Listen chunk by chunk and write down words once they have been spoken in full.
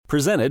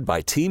Presented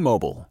by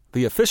T-Mobile,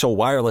 the official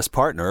wireless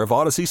partner of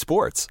Odyssey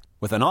Sports.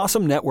 With an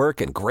awesome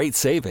network and great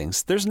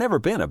savings, there's never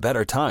been a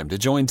better time to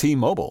join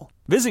T-Mobile.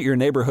 Visit your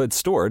neighborhood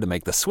store to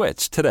make the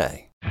switch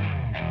today.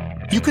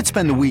 You could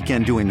spend the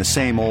weekend doing the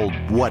same old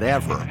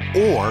whatever,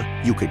 or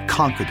you could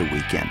conquer the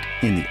weekend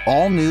in the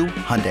all-new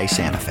Hyundai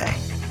Santa Fe.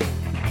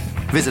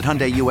 Visit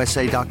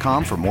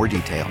HyundaiUSA.com for more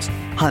details.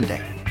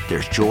 Hyundai,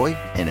 there's joy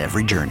in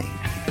every journey.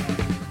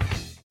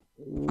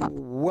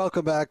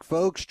 Welcome back,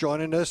 folks.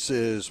 Joining us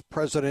is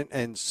President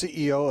and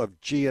CEO of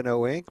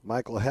GNO Inc.,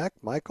 Michael Hecht.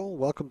 Michael,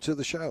 welcome to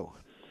the show.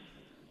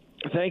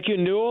 Thank you,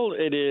 Newell.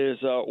 It is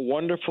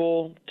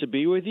wonderful to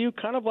be with you,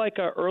 kind of like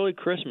an early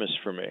Christmas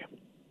for me.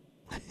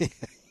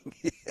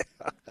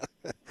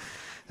 Yeah.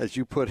 As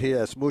you put here,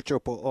 es mucho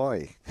por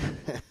hoy.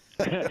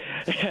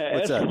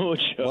 What's that?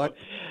 Mucho.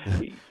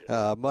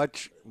 What?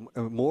 Much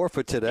more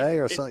for today,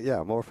 or something?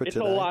 Yeah, more for it's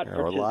today. A lot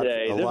for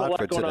today. A lot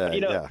for going today. On. You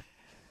know, yeah.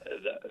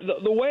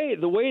 The way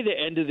the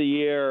end of the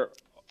year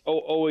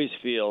always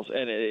feels,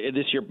 and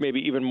this year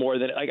maybe even more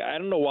than I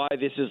don't know why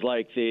this is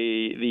like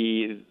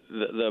the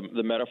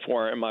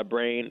metaphor in my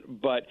brain,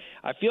 but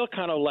I feel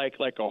kind of like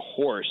a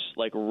horse,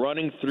 like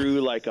running through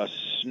like a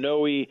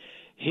snowy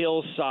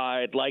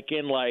hillside, like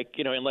in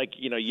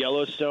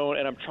Yellowstone,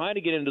 and I'm trying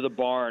to get into the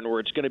barn where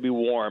it's going to be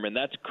warm, and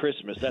that's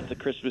Christmas. That's the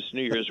Christmas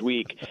New Year's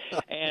week,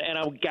 and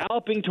I'm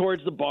galloping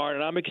towards the barn,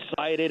 and I'm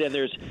excited, and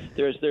there's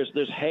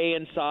hay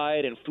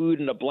inside and food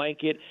and a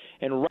blanket,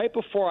 and right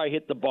before I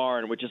hit the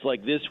barn, which is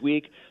like this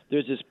week,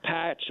 there's this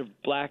patch of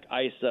black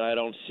ice that I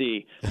don't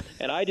see,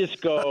 and I just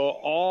go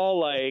all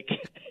like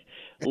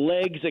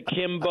legs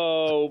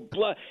akimbo,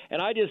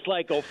 and I just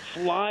like go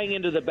flying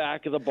into the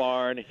back of the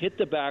barn, hit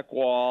the back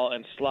wall,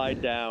 and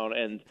slide down,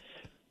 and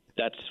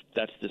that's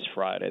this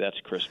Friday. That's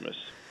Christmas.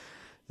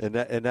 And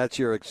that's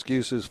your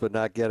excuses for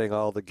not getting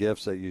all the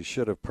gifts that you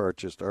should have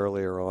purchased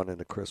earlier on in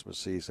the Christmas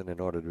season in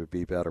order to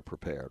be better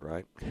prepared,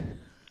 right?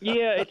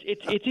 Yeah,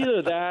 it's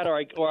either that or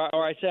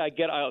I say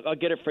I'll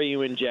get it for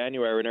you in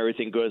January when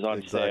everything goes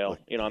on sale.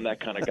 You know, I'm that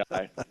kind of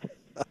guy.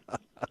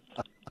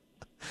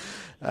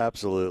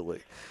 Absolutely.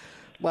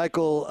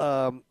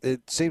 Michael,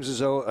 it seems as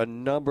though a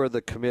number of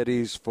the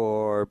committees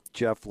for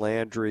Jeff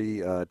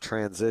Landry,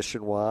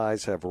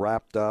 transition-wise, have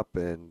wrapped up,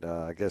 and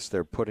I guess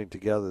they're putting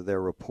together their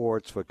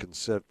reports for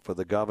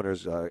the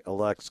governor's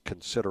elect's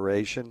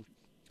consideration.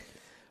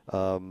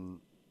 I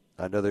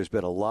know there's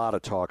been a lot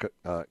of talk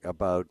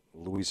about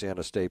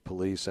Louisiana State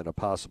Police and a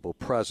possible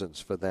presence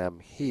for them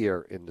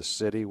here in the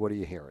city. What are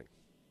you hearing?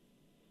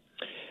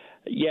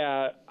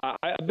 Yeah,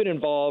 I've been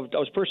involved. I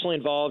was personally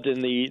involved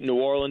in the New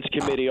Orleans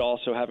committee,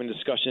 also having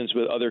discussions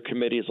with other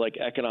committees like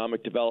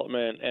economic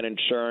development and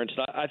insurance.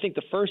 And I think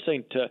the first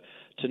thing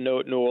to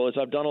note, Newell, is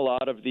I've done a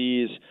lot of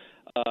these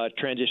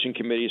transition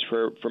committees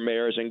for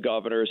mayors and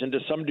governors, and to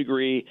some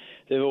degree,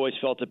 they've always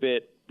felt a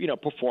bit,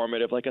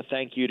 performative, like a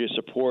thank you to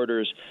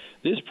supporters.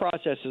 This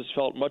process has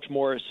felt much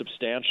more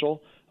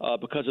substantial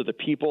because of the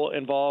people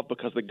involved,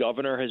 because the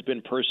governor has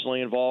been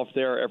personally involved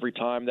there every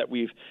time that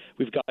we've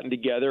gotten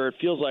together. It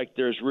feels like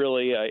there's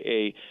really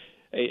a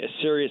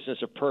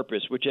seriousness of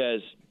purpose, which has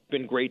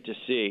been great to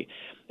see.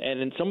 And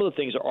then some of the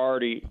things are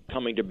already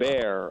coming to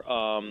bear.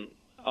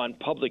 On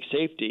public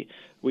safety,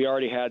 we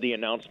already had the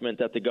announcement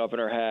that the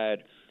governor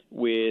had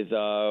with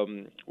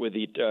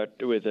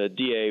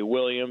DA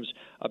Williams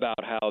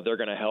about how they're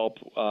going to help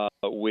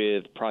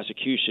with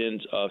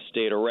prosecutions of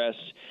state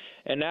arrests.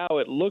 And now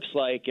it looks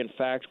like, in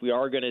fact, we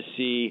are going to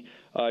see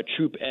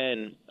Troop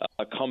N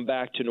come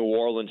back to New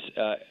Orleans,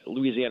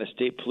 Louisiana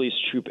State Police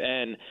Troop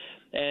N.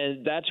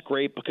 And that's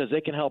great because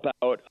they can help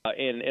out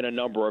in a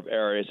number of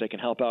areas. They can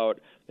help out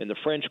in the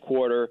French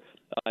Quarter.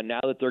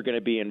 Now that they're going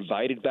to be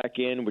invited back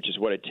in, which is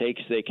what it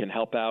takes, they can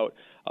help out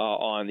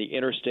on the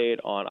interstate,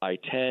 on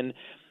I-10.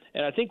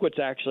 And I think what's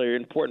actually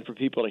important for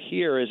people to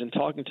hear is, in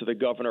talking to the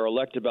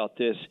governor-elect about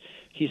this,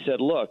 he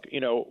said, look,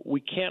 we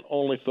can't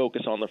only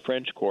focus on the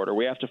French Quarter.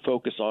 We have to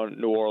focus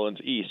on New Orleans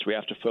East. We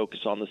have to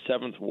focus on the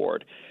 7th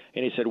Ward.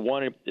 And he said,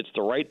 one, it's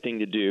the right thing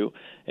to do.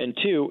 And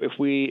two, if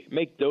we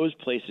make those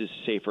places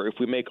safer, if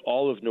we make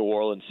all of New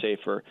Orleans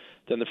safer,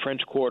 then the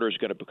French Quarter is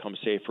going to become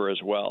safer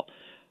as well.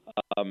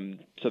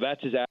 So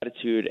that's his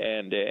attitude,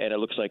 and it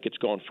looks like it's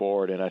going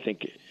forward. And I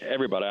think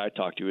everybody I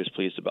talked to is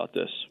pleased about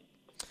this.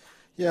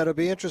 Yeah, it'll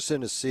be interesting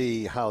to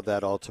see how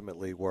that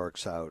ultimately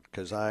works out,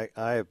 because I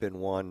have been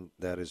one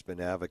that has been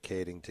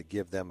advocating to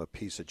give them a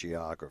piece of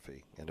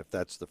geography, and if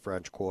that's the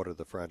French Quarter,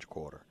 the French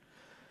Quarter.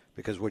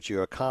 Because what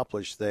you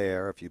accomplish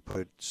there, if you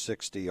put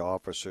 60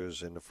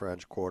 officers in the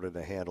French Quarter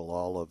to handle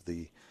all of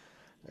the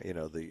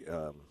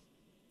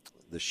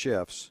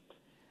shifts,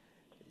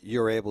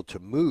 you're able to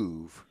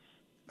move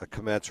a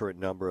commensurate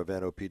number of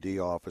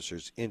NOPD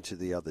officers into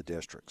the other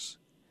districts.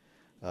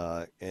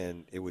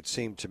 And it would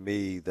seem to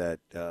me that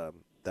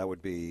that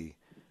would be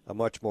a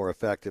much more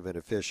effective and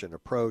efficient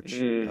approach,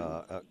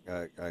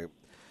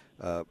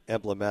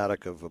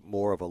 emblematic of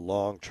more of a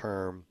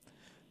long-term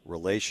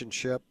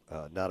relationship,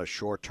 not a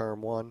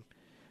short-term one.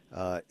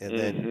 And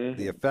then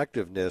the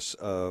effectiveness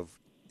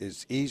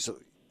is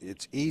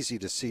it's easy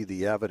to see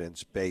the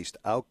evidence-based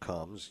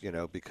outcomes,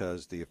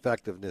 because the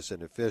effectiveness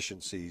and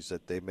efficiencies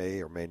that they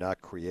may or may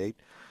not create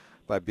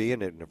by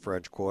being in the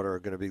French Quarter are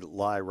going to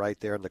lie right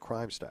there in the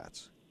crime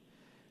stats.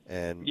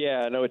 And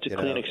yeah, no, it's a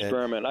clean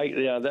experiment.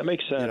 That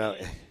makes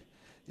sense.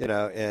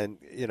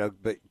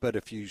 But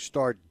if you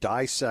start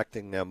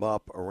dissecting them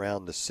up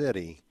around the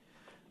city,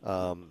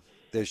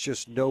 there's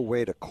just no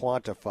way to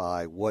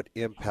quantify what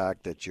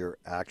impact that you're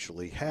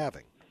actually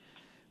having.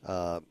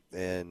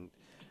 In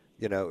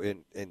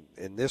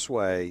this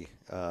way,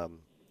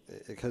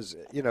 because,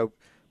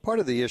 part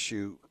of the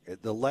issue,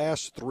 the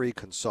last 3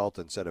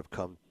 consultants that have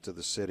come to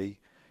the city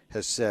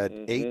has said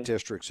 8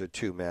 districts are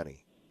too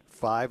many.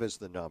 5 is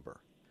the number.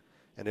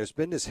 And there's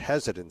been this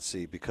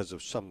hesitancy because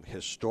of some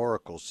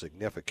historical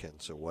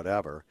significance or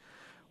whatever,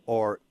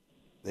 or,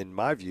 in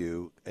my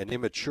view, an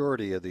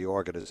immaturity of the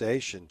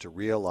organization to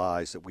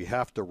realize that we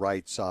have to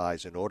right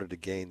size in order to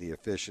gain the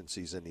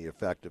efficiencies and the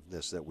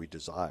effectiveness that we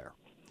desire.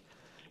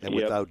 And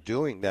without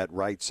doing that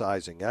right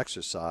sizing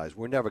exercise,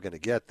 we're never going to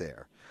get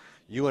there.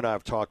 You and I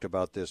have talked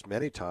about this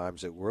many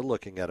times, that we're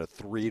looking at a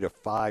 3 to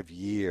 5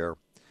 year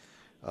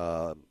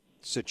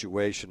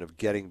situation of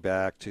getting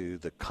back to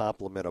the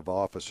complement of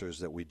officers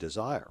that we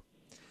desire.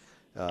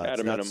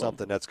 It's not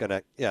something that's going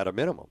to, at a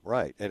minimum,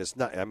 right. And it's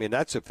not,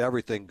 that's if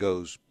everything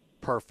goes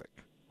perfect,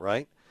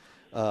 right?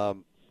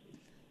 So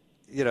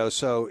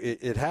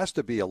it has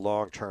to be a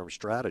long-term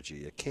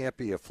strategy. It can't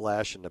be a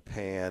flash in the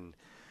pan,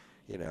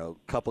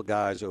 couple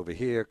guys over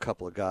here,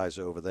 couple of guys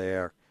over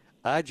there.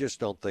 I just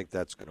don't think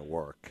that's going to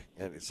work.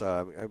 And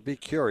so I'd be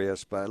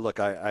curious, but look,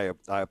 I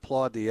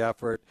applaud the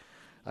effort.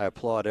 I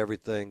applaud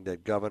everything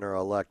that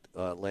Governor-elect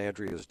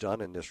Landry has done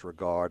in this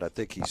regard. I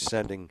think he's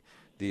sending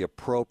the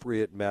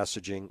appropriate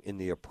messaging in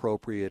the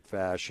appropriate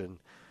fashion.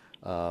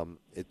 And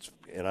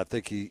I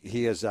think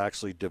he has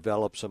actually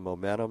developed some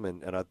momentum,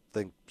 and I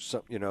think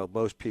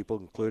most people,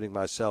 including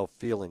myself,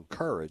 feel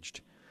encouraged.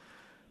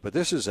 But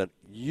this is a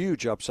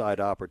huge upside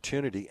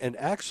opportunity, and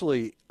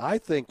actually, I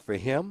think for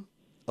him,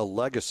 a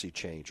legacy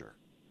changer,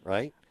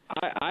 right?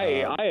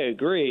 I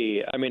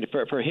agree.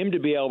 For him to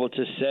be able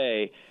to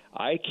say,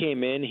 I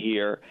came in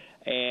here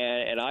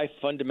and I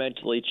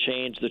fundamentally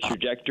changed the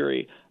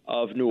trajectory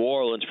of New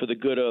Orleans for the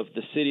good of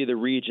the city, the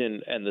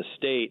region, and the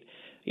state.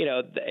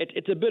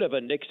 It's a bit of a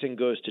Nixon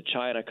goes to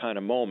China kind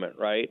of moment,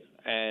 right?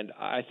 And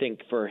I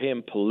think for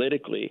him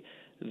politically,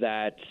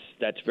 that's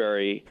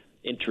very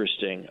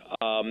interesting.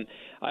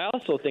 I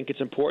also think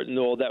it's important,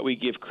 though, that we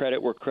give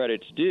credit where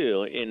credit's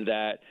due, in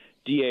that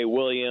D.A.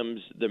 Williams,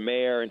 the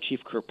mayor, and Chief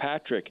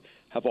Kirkpatrick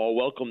have all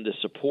welcomed the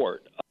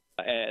support.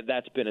 And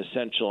that's been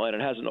essential, and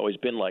it hasn't always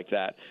been like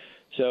that.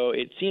 So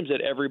it seems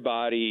that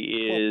everybody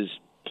is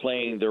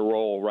playing their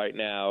role right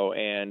now,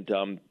 and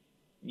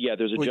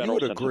there's a general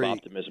sense of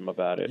optimism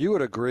about it. You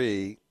would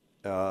agree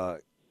the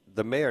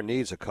mayor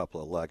needs a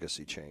couple of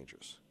legacy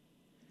changers.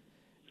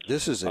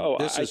 This is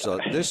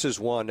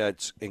one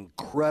that's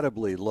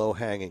incredibly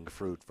low-hanging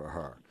fruit for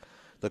her.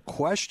 The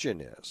question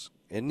is,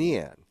 in the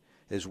end,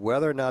 is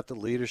whether or not the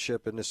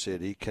leadership in the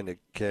city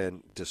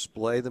can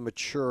display the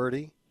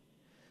maturity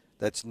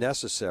that's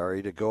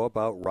necessary to go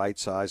about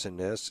right-sizing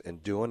this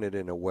and doing it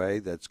in a way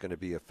that's going to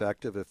be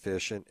effective,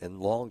 efficient, and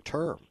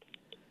long-term.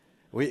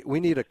 We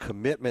need a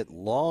commitment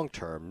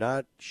long-term,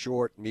 not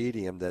short,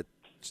 medium, that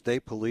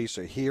state police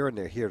are here and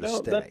they're here to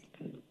stay.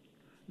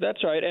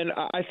 That's right. And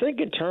I think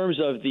in terms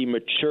of the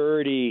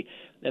maturity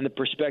and the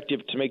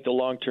perspective to make the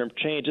long-term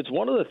change, it's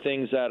one of the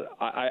things that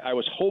I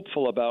was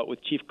hopeful about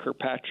with Chief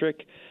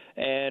Kirkpatrick.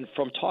 And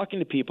from talking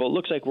to people, it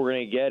looks like we're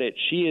going to get it.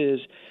 She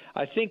is,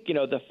 I think,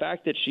 the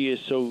fact that she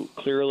is so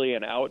clearly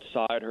an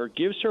outsider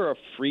gives her a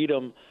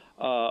freedom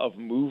of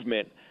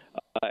movement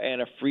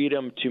and a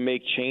freedom to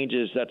make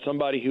changes that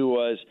somebody who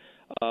was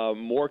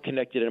more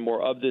connected and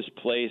more of this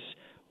place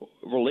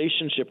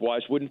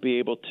relationship-wise wouldn't be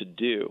able to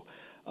do.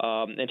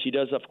 And she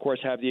does, of course,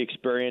 have the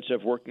experience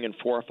of working in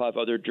 4 or 5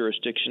 other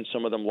jurisdictions,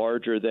 some of them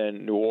larger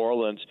than New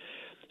Orleans.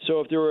 So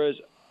if there was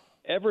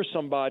ever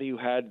somebody who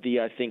had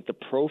the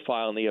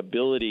profile and the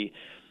ability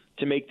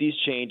to make these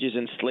changes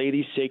and slay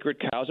these sacred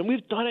cows, and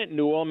we've done it in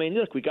Newell.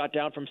 Look, we got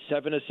down from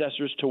 7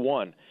 assessors to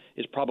 1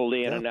 is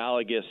probably an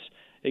analogous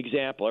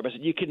example. Everybody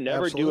said, you can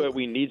never do it.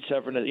 We need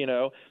 7,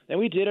 and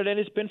we did it, and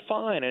it's been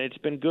fine, and it's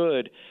been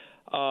good.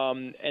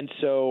 And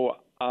so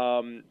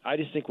I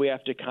just think we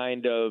have to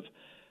kind of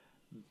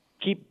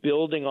keep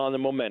building on the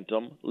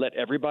momentum, let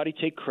everybody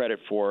take credit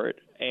for it,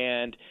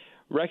 and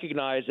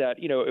recognize that,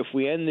 if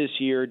we end this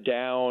year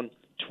down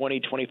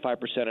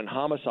 20-25% in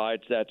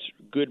homicides, that's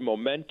good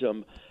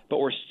momentum, but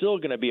we're still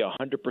going to be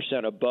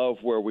 100% above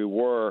where we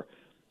were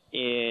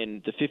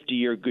in the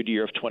 50-year good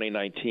year of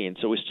 2019.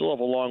 So we still have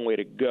a long way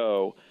to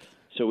go.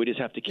 So we just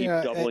have to keep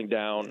doubling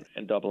down.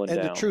 And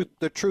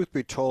the truth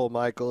be told,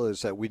 Michael,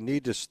 is that we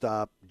need to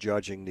stop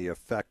judging the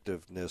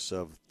effectiveness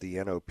of the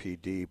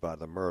NOPD by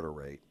the murder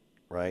rate,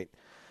 right?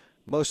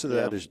 Most of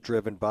that is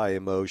driven by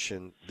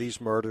emotion. These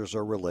murders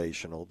are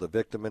relational. The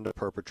victim and the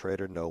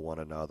perpetrator know one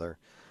another.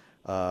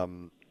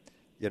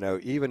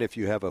 Even if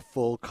you have a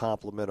full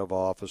complement of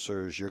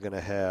officers, you're going to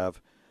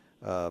have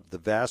The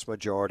vast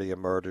majority of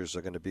murders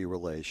are going to be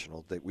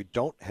relational. We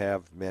don't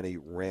have many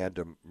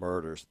random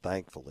murders,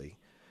 thankfully.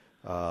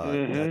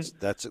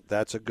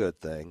 That's a good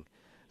thing.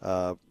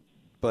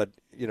 But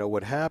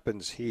what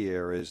happens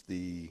here is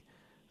the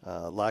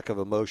lack of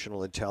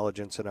emotional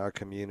intelligence in our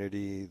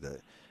community,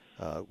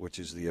 which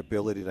is the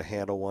ability to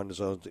handle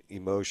one's own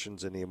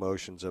emotions and the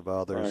emotions of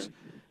others. Right.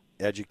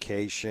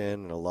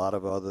 Education and a lot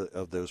of other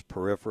of those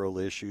peripheral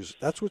issues.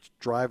 That's what's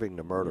driving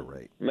the murder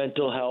rate.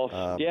 Mental health.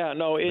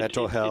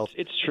 Mental health.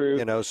 It's true.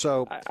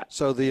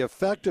 So the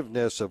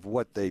effectiveness of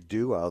what they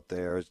do out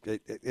there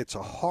it's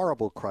a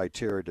horrible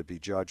criteria to be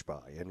judged by,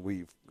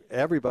 and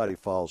everybody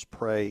falls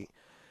prey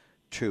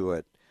to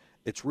it.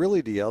 It's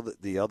really the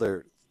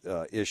other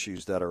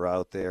issues that are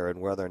out there,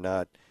 and whether or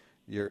not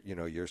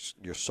your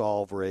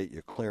solve rate,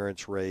 your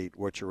clearance rate,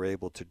 what you're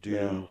able to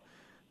do,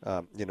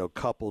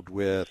 coupled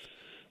with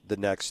the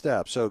next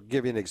step. So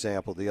give you an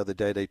example. The other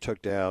day they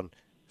took down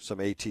some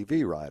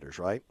ATV riders,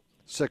 right?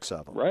 6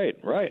 of them. Right.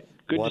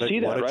 Good to see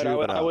that, right?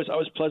 I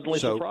was pleasantly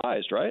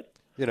surprised, right?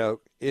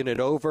 In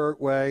an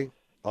overt way,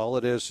 all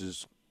it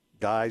is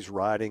guys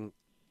riding,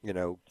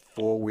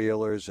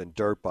 four-wheelers and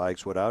dirt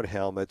bikes without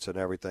helmets and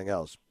everything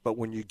else. But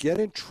when you get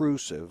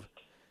intrusive,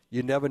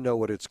 you never know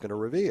what it's going to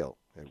reveal.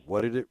 And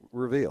what did it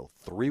reveal?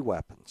 3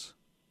 weapons,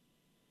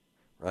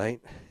 right?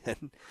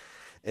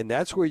 And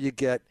that's where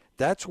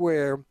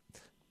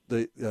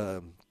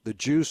the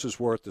juice is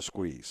worth the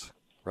squeeze,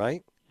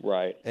 right?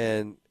 Right.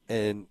 And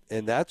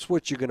that's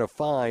what you're going to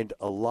find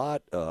a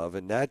lot of,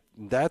 and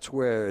that's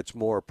where it's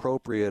more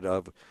appropriate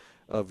of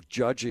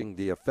judging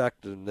the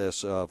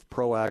effectiveness of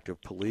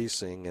proactive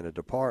policing in a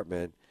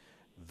department.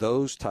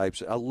 Those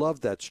types. I love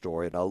that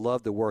story, and I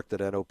love the work that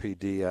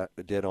NOPD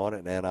did on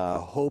it, and I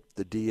hope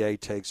the DA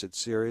takes it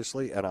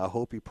seriously, and I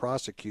hope he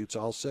prosecutes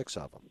all 6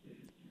 of them.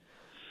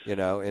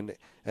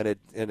 And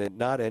it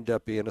not end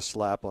up being a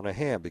slap on the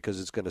hand, because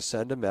it's going to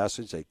send a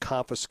message. They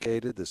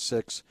confiscated the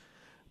 6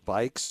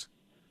 bikes.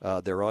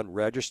 They're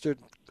unregistered,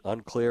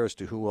 unclear as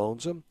to who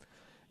owns them.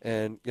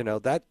 And,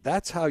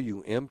 that's how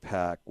you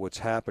impact what's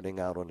happening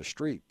out on the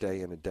street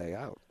day in and day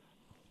out.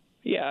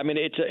 Yeah, I mean,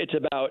 it's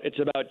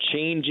about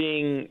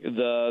changing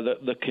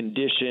the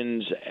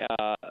conditions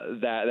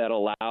that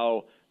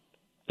allow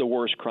the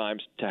worst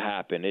crimes to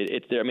happen.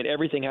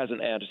 Everything has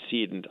an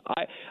antecedent.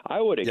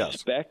 I would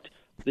expect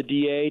the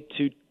DA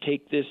to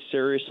take this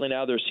seriously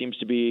now. There seems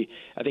to be,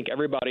 I think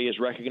everybody is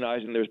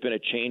recognizing there's been a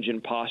change in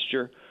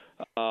posture,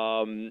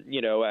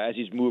 as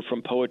he's moved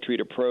from poetry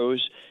to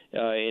prose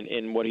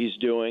in what he's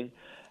doing.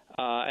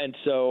 And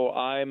so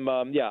I'm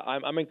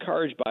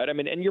encouraged by it.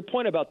 And your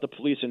point about the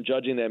police and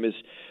judging them is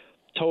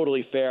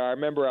totally fair. I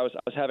remember I was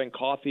having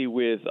coffee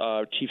with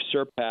Chief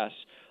Surpass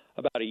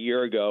about a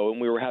year ago, and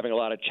we were having a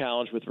lot of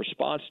challenge with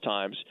response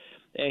times.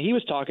 And he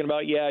was talking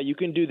about, you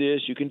can do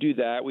this, you can do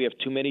that. We have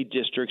too many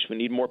districts. We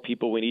need more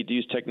people. We need to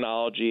use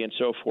technology and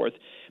so forth.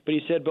 But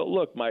he said, but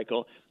look,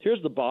 Michael,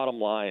 here's the bottom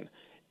line.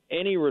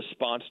 Any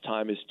response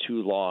time is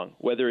too long.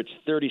 Whether it's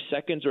 30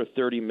 seconds or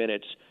 30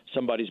 minutes,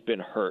 somebody's been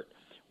hurt.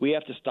 We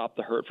have to stop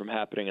the hurt from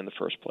happening in the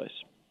first place.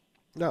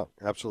 No,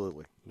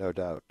 absolutely. No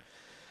doubt.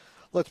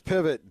 Let's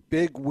pivot.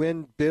 Big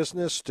wind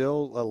business,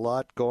 still a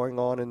lot going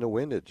on in the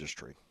wind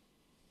industry.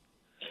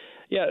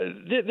 Yeah,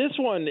 this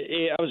one,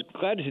 I was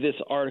glad to see this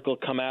article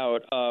come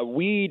out.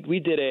 We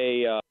did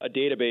a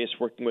database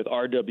working with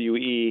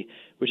RWE,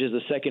 which is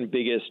the second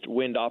biggest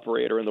wind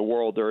operator in the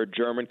world. They're a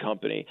German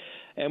company.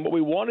 And what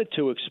we wanted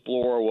to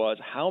explore was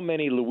how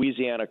many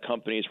Louisiana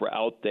companies were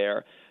out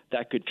there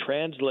that could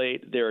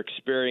translate their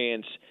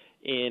experience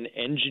in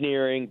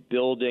engineering,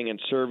 building, and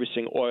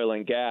servicing oil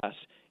and gas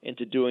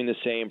into doing the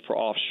same for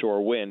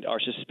offshore wind. Our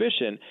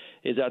suspicion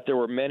is that there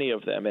were many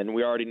of them, and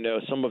we already know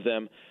some of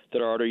them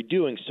that are already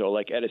doing so,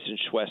 like Edison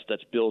Schwest,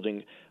 that's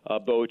building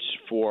boats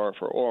for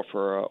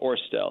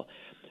Orstel.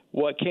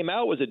 What came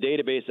out was a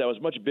database that was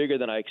much bigger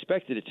than I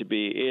expected it to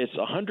be. It's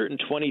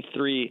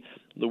 123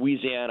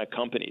 Louisiana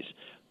companies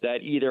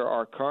that either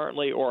are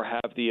currently or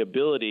have the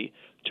ability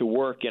to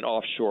work in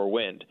offshore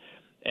wind.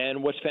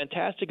 And what's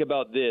fantastic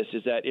about this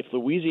is that if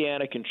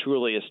Louisiana can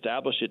truly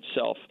establish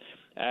itself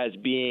as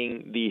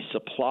being the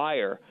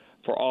supplier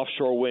for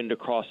offshore wind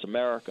across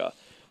America,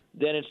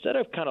 then instead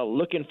of kind of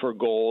looking for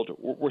gold,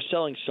 we're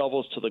selling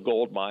shovels to the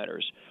gold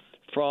miners.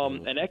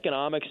 From an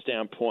economic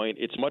standpoint,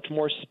 it's much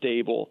more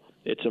stable.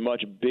 It's a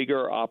much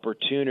bigger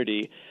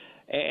opportunity.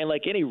 And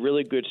like any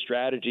really good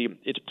strategy,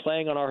 it's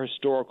playing on our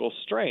historical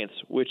strengths,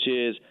 which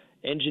is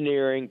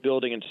engineering,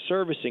 building, and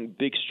servicing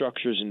big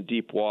structures in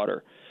deep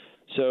water.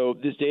 So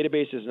this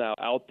database is now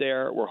out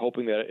there. We're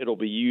hoping that it'll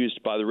be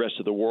used by the rest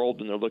of the world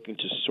when they're looking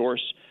to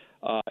source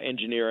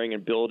engineering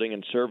and building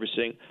and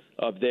servicing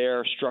of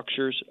their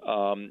structures,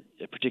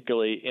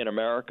 particularly in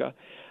America.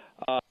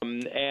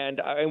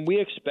 And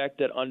we expect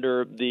that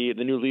under the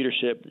new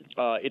leadership,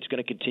 it's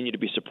going to continue to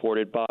be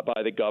supported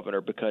by the governor,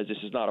 because this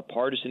is not a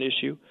partisan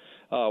issue.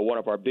 One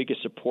of our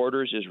biggest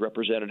supporters is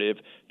Representative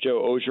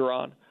Joe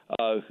Ogeron,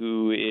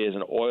 who is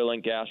an oil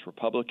and gas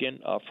Republican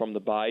from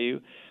the Bayou,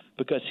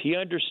 because he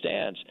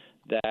understands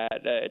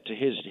that, to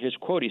his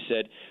quote, he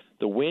said,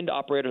 The wind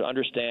operators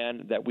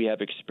understand that we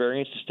have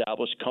experienced,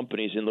 established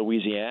companies in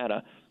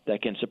Louisiana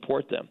that can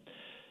support them.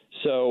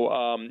 So,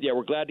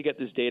 we're glad to get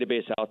this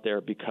database out there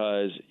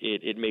because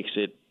it makes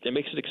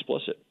it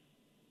explicit.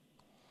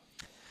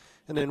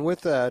 And then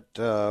with that,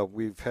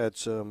 we've had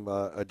some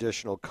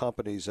additional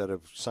companies that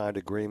have signed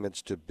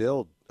agreements to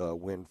build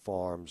wind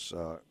farms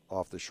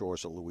off the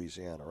shores of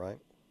Louisiana, right?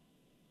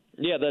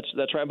 Yeah,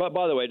 that's right. But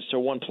by the way, just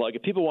one plug.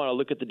 If people want to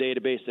look at the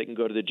database, they can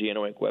go to the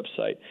GNO Inc.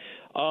 website.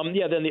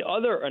 Then the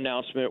other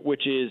announcement,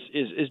 which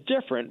is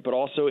different, but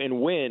also in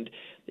wind,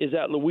 is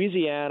that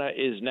Louisiana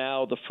is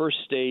now the first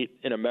state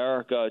in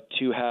America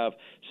to have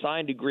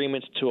signed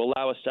agreements to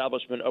allow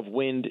establishment of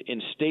wind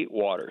in state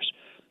waters.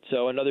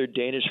 So another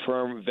Danish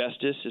firm,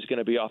 Vestas, is going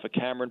to be off of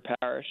Cameron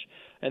Parish.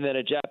 And then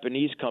a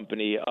Japanese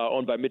company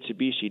owned by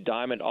Mitsubishi,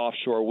 Diamond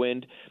Offshore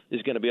Wind,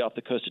 is going to be off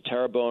the coast of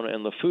Terrebonne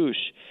and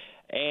Lafourche.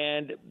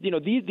 And,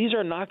 these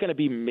are not going to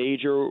be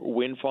major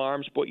wind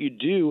farms. What you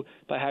do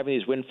by having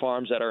these wind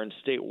farms that are in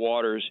state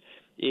waters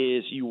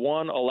is you,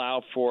 one,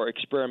 allow for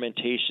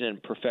experimentation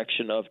and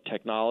perfection of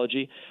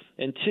technology,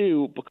 and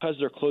two, because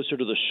they're closer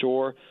to the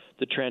shore,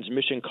 the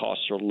transmission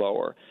costs are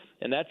lower.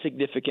 And that's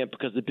significant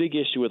because the big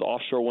issue with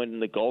offshore wind in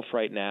the Gulf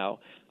right now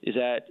is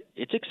that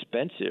it's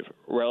expensive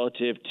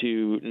relative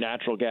to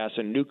natural gas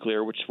and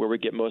nuclear, which is where we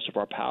get most of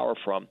our power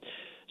from.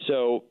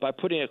 So by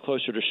putting it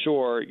closer to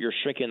shore, you're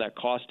shrinking that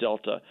cost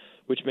delta,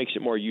 which makes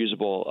it more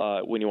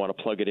usable when you want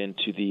to plug it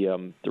into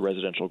the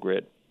residential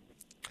grid.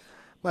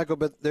 Michael,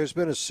 but there's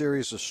been a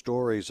series of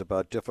stories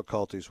about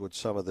difficulties with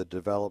some of the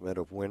development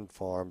of wind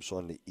farms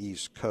on the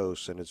East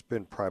Coast, and it's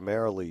been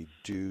primarily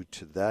due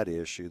to that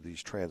issue,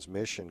 these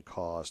transmission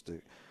costs.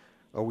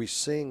 Are we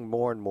seeing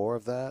more and more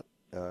of that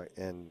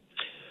and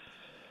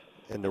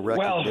the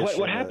recognition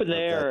what happened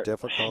there, that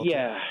difficulty?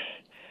 Yeah.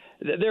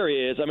 There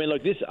is. I mean,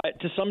 look, this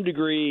to some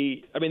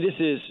degree, this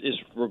is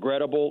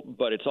regrettable,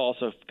 but it's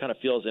also kind of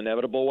feels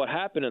inevitable. What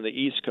happened in the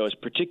East Coast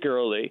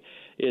particularly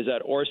is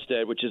that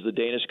Ørsted, which is the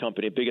Danish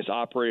company, biggest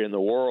operator in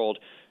the world,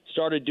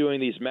 started doing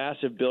these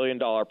massive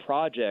billion-dollar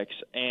projects,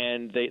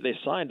 and they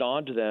signed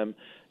on to them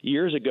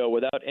years ago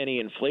without any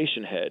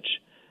inflation hedge.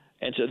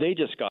 And so they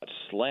just got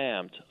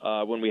slammed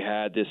when we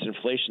had this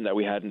inflation that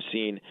we hadn't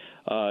seen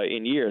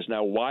in years.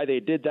 Now, why they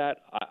did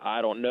that,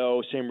 I don't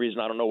know. Same reason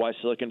I don't know why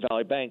Silicon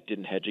Valley Bank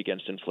didn't hedge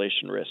against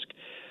inflation risk.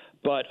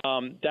 But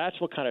that's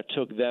what kind of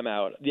took them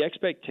out. The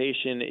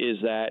expectation is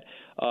that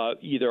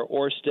either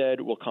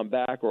Ørsted will come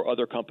back or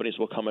other companies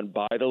will come and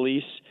buy the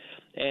lease.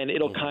 And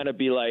it'll kind of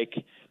be like,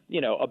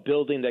 a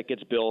building that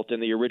gets built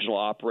and the original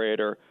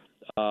operator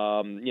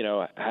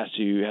has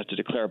to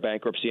declare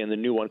bankruptcy, and the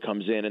new one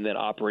comes in and then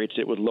operates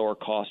it with lower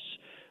costs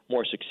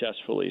more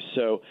successfully.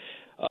 So,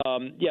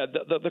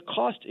 the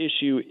cost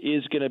issue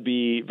is going to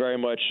be very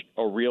much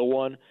a real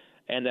one,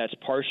 and that's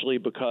partially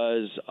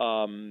because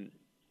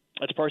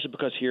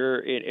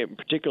here,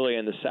 particularly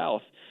in the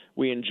South,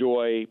 we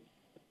enjoy,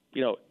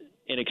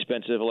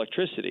 inexpensive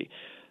electricity.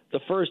 The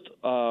first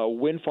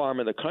wind farm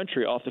in the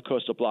country off the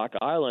coast of Block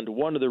Island,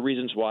 one of the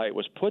reasons why it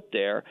was put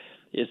there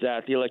is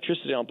that the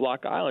electricity on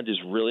Block Island is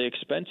really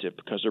expensive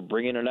because they're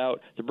bringing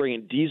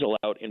diesel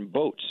out in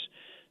boats.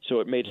 So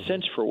it made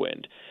sense for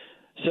wind.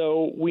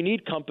 So we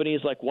need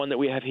companies like one that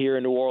we have here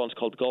in New Orleans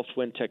called Gulf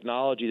Wind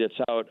Technology that's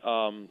out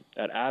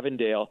at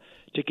Avondale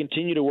to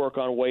continue to work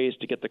on ways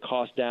to get the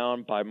cost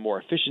down by more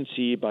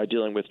efficiency, by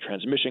dealing with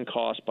transmission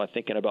costs, by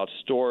thinking about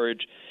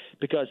storage.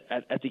 Because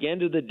at the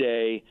end of the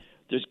day,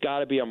 there's got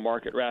to be a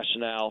market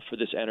rationale for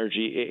this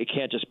energy. It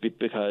can't just be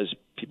because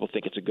people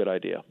think it's a good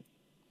idea.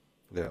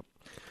 Yeah.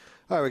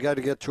 All right, we got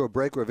to get to a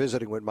break. We're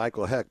visiting with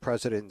Michael Hecht,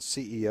 President and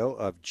CEO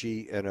of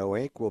GNO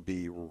Inc. We'll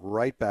be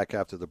right back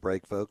after the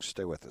break, folks.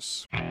 Stay with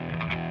us.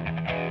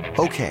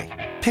 Okay,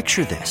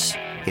 picture this.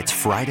 It's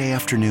Friday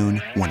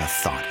afternoon when a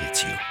thought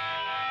hits you.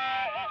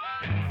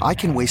 I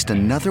can waste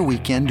another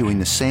weekend doing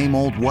the same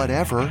old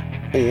whatever,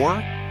 or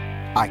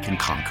I can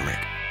conquer it.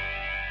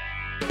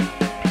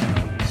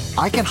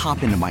 I can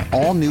hop into my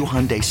all-new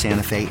Hyundai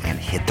Santa Fe and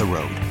hit the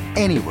road.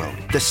 Any road.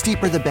 The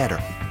steeper, the better.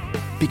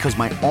 Because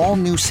my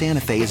all-new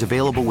Santa Fe is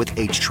available with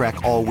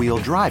H-Track all-wheel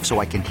drive, so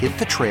I can hit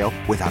the trail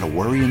without a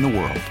worry in the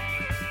world.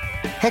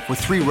 Heck, with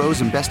 3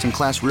 rows and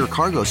best-in-class rear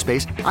cargo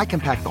space, I can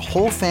pack the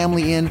whole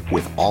family in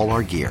with all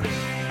our gear.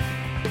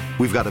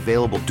 We've got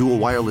available dual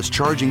wireless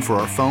charging for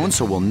our phones,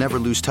 so we'll never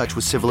lose touch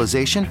with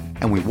civilization,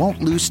 and we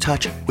won't lose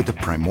touch with the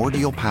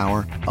primordial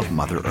power of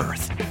Mother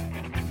Earth.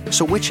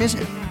 So which is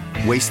it?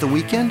 Waste the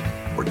weekend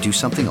or do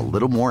something a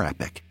little more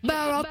epic?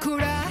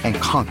 And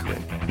conquer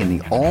it in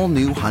the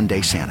all-new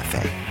Hyundai Santa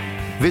Fe.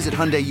 Visit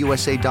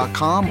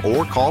HyundaiUSA.com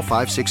or call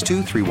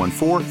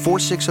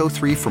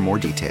 562-314-4603 for more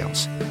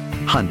details.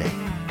 Hyundai,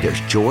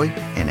 there's joy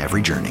in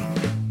every journey.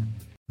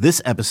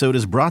 This episode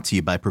is brought to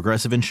you by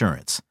Progressive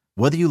Insurance.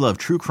 Whether you love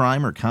true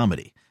crime or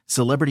comedy,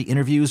 celebrity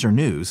interviews or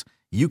news,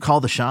 you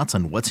call the shots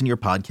on what's in your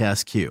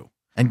podcast queue.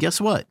 And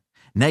guess what?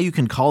 Now you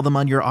can call them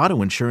on your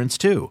auto insurance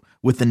too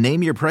with the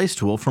Name Your Price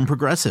tool from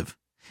Progressive.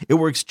 It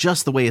works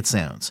just the way it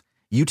sounds.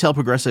 You tell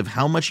Progressive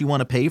how much you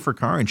want to pay for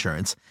car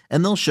insurance,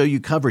 and they'll show you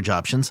coverage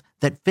options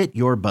that fit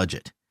your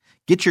budget.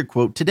 Get your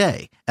quote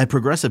today at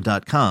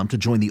Progressive.com to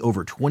join the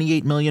over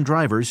 28 million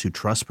drivers who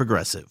trust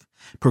Progressive.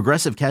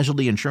 Progressive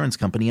Casualty Insurance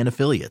Company and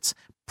Affiliates.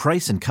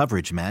 Price and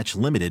coverage match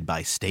limited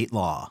by state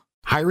law.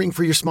 Hiring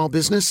for your small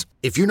business?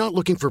 If you're not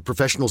looking for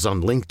professionals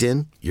on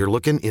LinkedIn, you're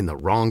looking in the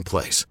wrong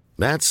place.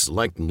 That's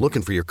like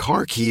looking for your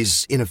car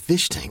keys in a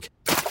fish tank.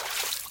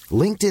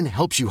 LinkedIn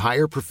helps you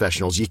hire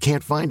professionals you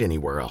can't find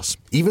anywhere else,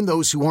 even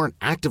those who aren't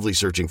actively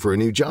searching for a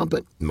new job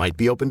but might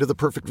be open to the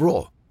perfect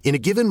role. In a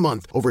given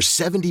month, over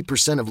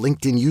 70% of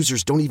LinkedIn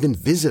users don't even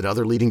visit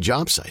other leading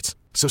job sites.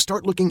 So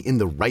start looking in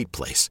the right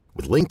place.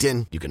 With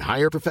LinkedIn, you can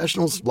hire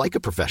professionals like a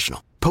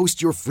professional.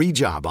 Post your free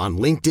job on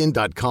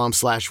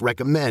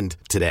linkedin.com/recommend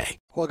today.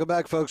 Welcome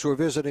back, folks. We're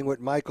visiting with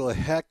Michael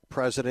Hecht,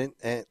 President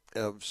and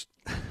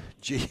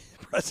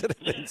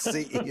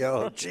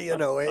CEO of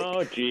GNO Inc.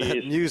 Oh,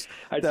 geez.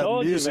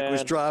 That music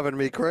was driving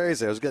me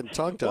crazy. I was getting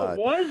tongue-tied.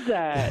 What was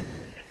that?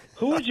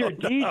 Who was your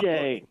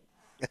DJ?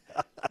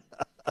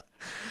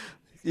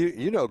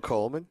 You know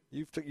Coleman.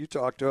 You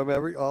talk to him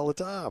all the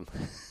time.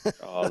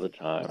 All the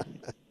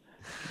time.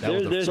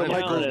 There's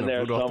talent in there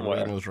Rudolph somewhere.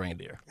 the Red-Nosed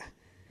Reindeer.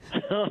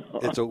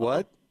 It's a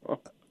what?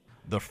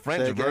 The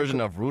French version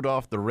of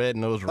Rudolph the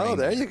Red-Nosed Reindeer. Oh,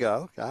 there you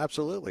go.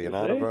 Absolutely. In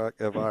honor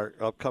of our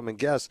upcoming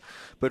guests.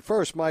 But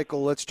first,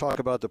 Michael, let's talk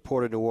about the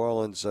Port of New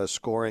Orleans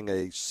scoring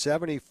a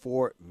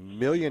 $74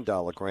 million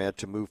grant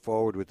to move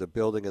forward with the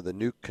building of the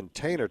new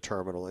container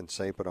terminal in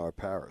St. Bernard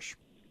Parish.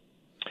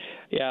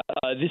 Yeah,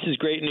 this is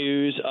great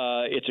news.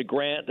 It's a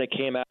grant that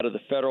came out of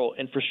the Federal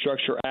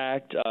Infrastructure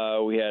Act.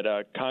 We had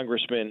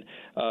Congressman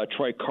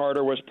Troy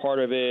Carter was part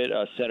of it.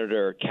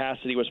 Senator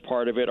Cassidy was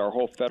part of it, our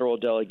whole federal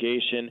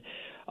delegation.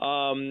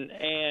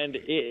 And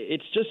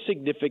it's just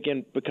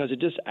significant because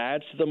it just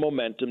adds to the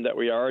momentum that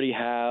we already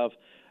have,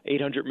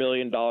 $800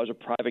 million of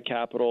private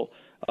capital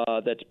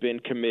that's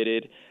been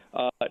committed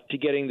to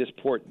getting this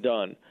port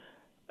done.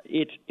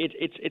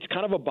 It's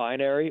kind of a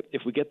binary.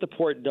 If we get the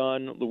port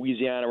done,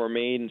 Louisiana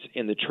remains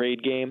in the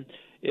trade game.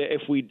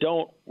 If we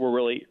don't, we're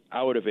really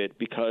out of it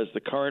because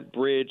the current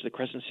bridge, the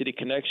Crescent City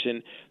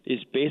connection,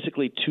 is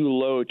basically too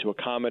low to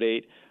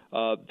accommodate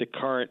the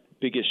current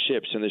biggest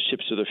ships and the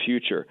ships of the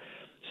future.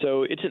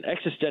 So it's an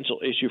existential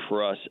issue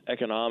for us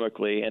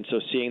economically, and so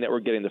seeing that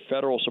we're getting the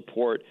federal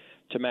support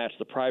to match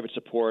the private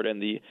support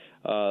and the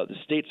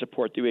state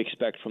support that we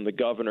expect from the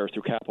governor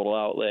through capital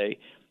outlay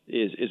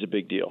is a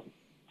big deal.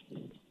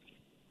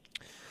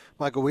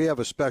 Michael, we have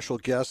a special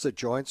guest that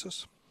joins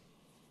us.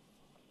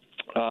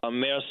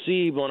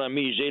 Merci, mon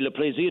ami. J'ai le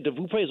plaisir de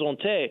vous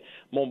présenter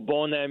mon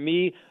bon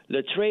ami,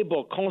 le très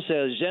beau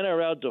Consul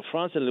General de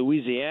France en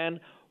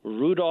Louisiane,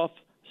 Rodolphe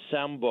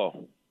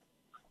Sambou.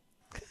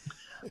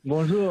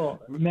 Bonjour.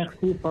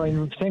 Merci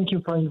thank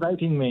you for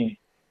inviting me.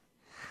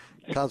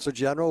 Consul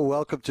General,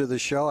 welcome to the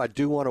show. I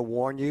do want to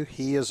warn you,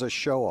 he is a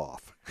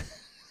show-off.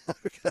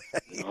 Okay.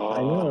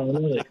 Oh,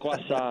 c'est quoi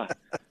ça?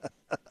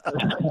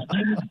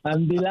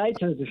 I'm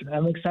delighted.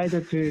 I'm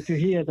excited to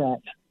hear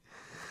that.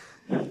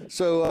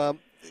 So,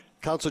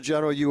 Consul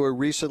General, you were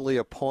recently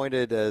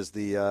appointed as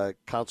the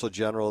Consul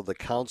General of the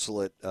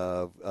Consulate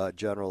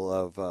General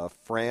of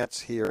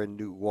France here in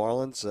New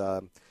Orleans.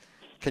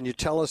 Can you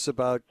tell us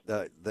about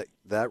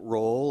that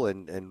role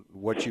and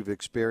what you've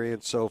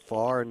experienced so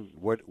far and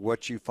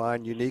what you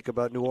find unique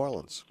about New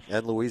Orleans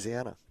and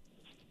Louisiana?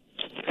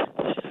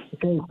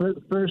 Okay,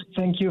 first,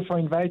 thank you for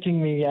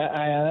inviting me.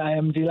 I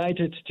am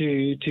delighted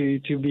to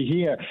be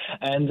here.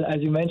 And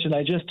as you mentioned,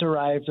 I just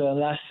arrived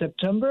last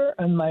September,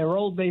 and my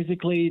role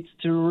basically is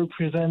to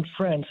represent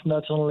France,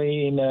 not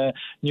only in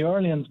New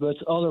Orleans, but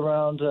all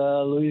around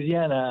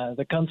Louisiana.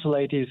 The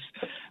consulate is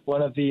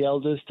one of the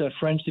eldest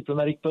French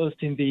diplomatic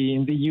posts in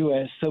the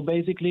U.S. So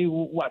basically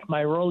what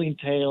my role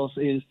entails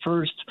is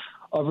first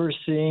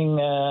overseeing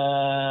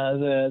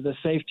the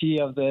safety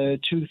of the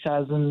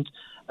 2,000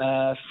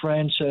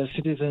 French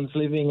citizens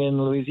living in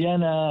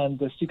Louisiana and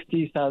the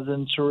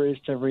 60,000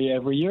 tourists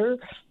every year.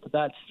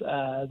 That's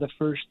the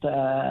first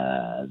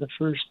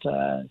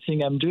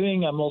thing I'm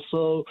doing. I'm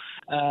also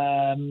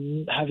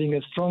having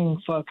a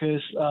strong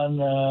focus on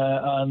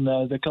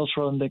the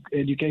cultural and the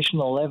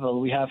educational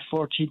level. We have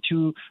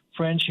 42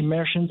 French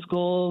immersion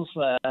schools,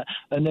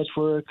 a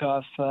network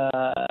of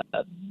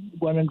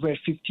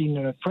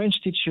 115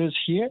 French teachers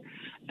here,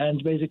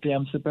 and basically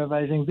I'm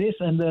supervising this.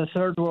 And the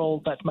third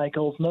role that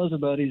Michael knows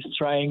about is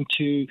trying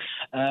to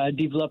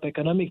develop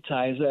economic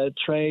ties.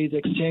 Trade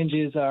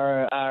exchanges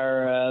are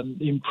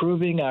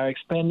improving, are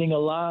expanding a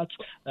lot,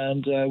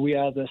 and we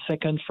are the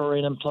second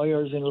foreign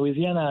employers in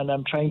Louisiana, and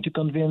I'm trying to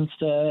convince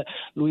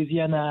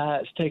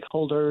Louisiana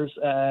stakeholders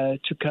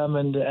to come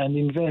and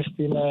invest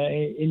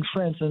in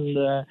France,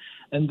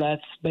 and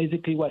that's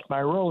basically what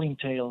my role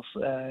entails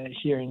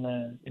here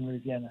in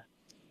Louisiana.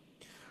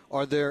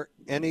 Are there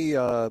any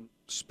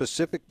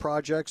specific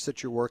projects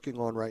that you're working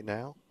on right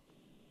now?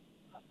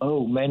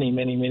 Oh, many.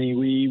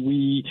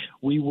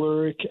 We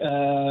work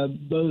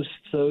both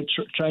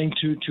trying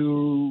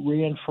to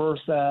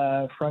reinforce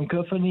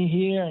Francophonie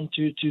here and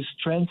to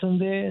strengthen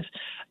this,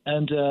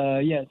 and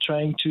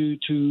trying to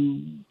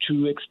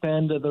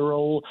expand the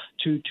role,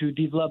 to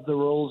develop the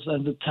roles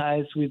and the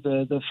ties with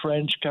the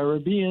French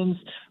Caribbeans.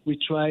 We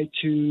try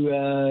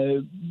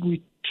to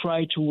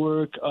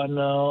work on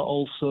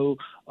also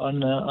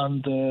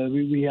on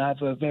we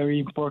have a very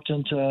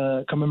important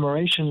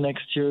commemoration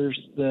next year.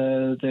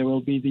 There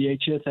will be the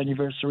 80th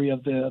anniversary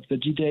of the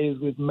D-Days,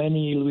 with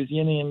many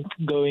Louisianians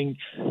going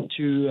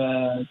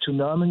to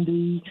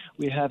Normandy.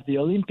 We have the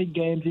Olympic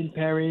Games in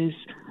Paris,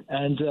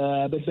 and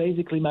but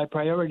basically my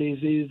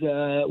priorities is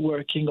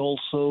working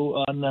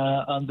also on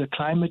the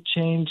climate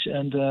change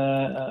and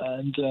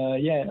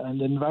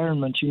the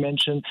environment. You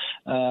mentioned,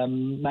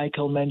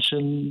 Michael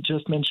mentioned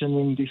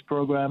in this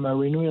program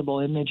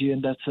renewable energy,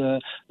 and that's a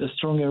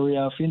strong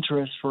area of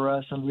interest for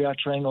us, and we are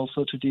trying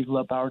also to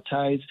develop our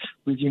ties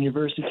with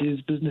universities,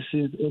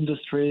 businesses,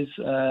 industries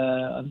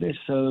on this.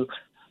 So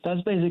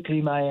that's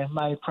basically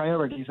my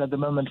priorities at the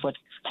moment,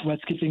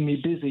 what's keeping me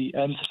busy.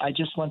 And I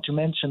just want to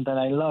mention that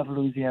I love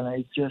Louisiana.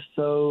 It's just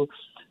so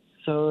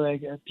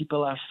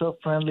people are so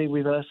friendly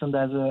with us, and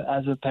as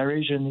a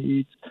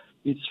Parisian,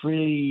 it's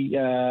really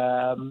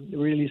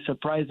really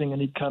surprising,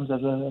 and it comes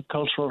as a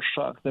cultural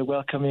shock, the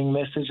welcoming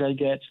message I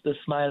get, the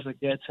smiles I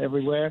get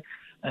everywhere,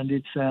 and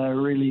it's I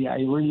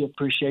really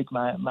appreciate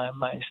my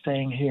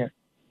staying here.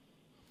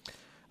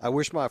 I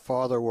wish my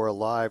father were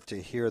alive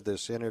to hear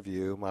this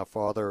interview. My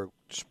father,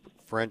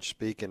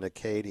 French-speaking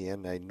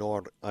Acadian, a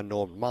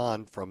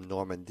Normand from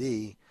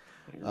Normandy.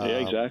 Yeah,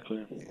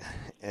 exactly.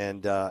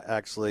 And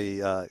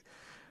actually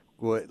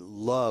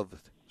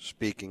loved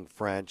speaking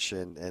French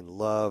and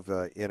love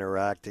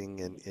interacting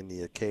in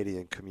the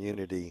Acadian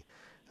community.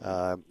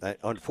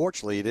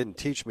 Unfortunately, he didn't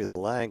teach me the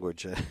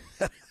language.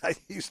 I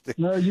used to.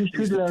 No, you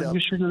should learn.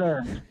 You should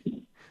learn.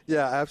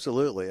 Yeah,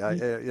 absolutely.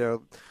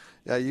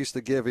 I used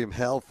to give him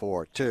hell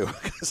for it too,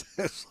 because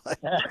I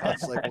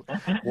was like,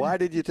 why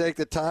did you take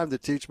the time to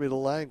teach me the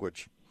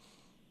language?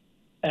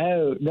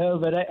 Oh no,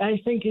 but I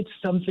think it's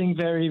something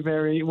very,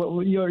 very.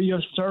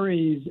 Your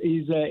story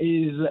is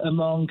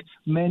among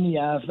many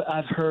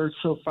I've heard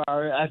so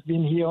far. I've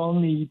been here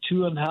only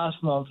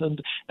 2.5 months,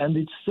 and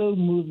it's so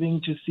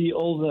moving to see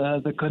all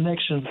the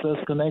connections,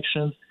 those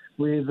connections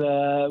with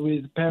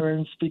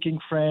parents speaking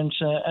French,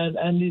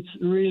 and it's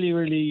really,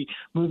 really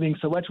moving.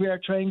 So what we are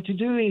trying to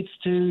do is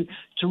to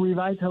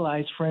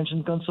revitalize French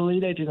and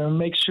consolidate it and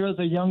make sure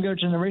the younger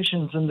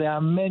generations, and there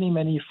are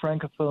many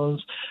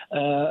francophones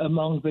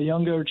among the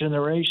younger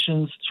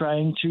generations,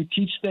 trying to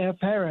teach their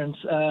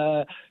parents,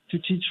 to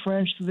teach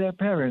French to their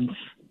parents.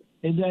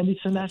 And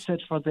it's an asset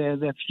for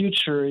their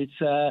future. It's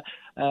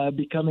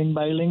becoming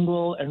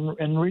bilingual and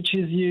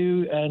enriches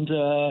you and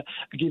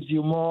gives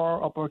you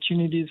more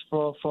opportunities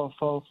for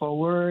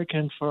work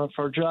and for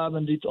job.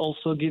 And it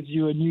also gives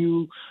you a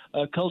new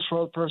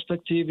cultural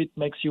perspective. It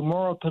makes you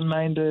more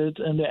open-minded,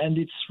 and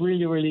it's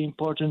really, really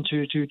important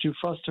to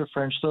foster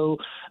French. So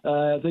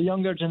the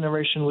younger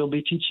generation will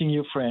be teaching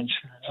you French,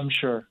 I'm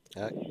sure.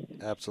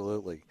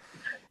 Absolutely.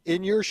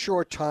 In your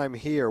short time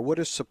here, what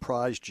has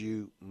surprised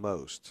you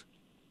most?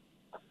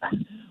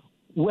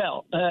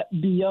 Well,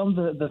 beyond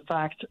the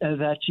fact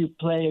that you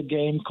play a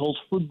game called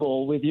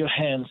football with your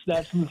hands,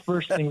 that's the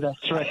first thing that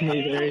struck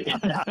me very.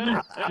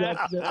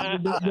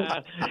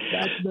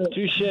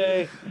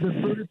 Touché.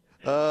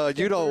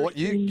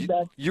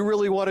 You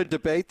really want to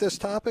debate this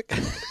topic?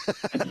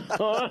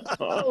 Oh,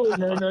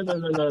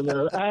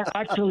 no.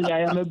 Actually,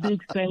 I am a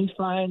big Saints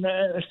fan,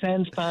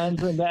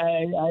 and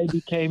I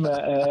became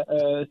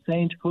a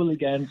Saint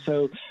hooligan.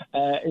 So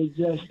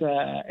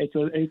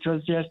it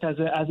was just as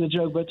a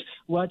joke. But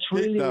what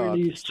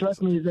really struck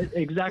me is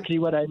exactly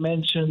what I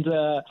mentioned.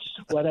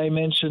 What I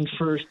mentioned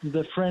first: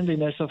 the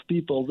friendliness of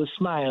people, the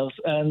smiles,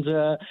 and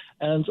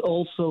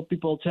also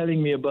people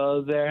telling me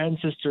about their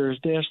ancestors,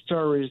 their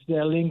stories,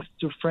 their links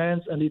to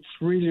France, and it's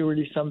really,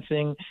 really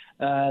something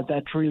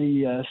that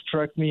really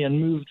struck me and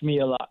moved me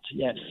a lot.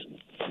 Yes.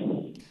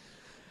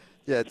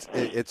 Yeah,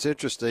 it's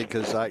interesting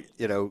because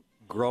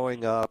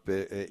growing up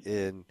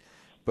in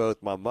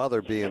both my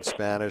mother being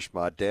Spanish,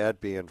 my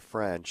dad being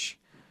French,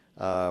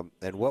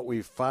 and what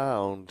we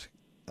found,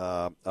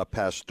 a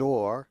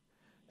pastor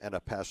and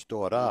a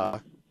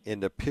pastora in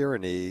the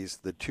Pyrenees,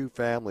 the two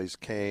families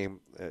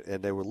came,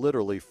 and they were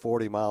literally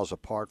 40 miles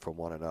apart from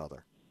one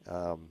another.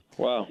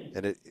 Wow.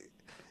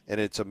 And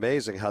it's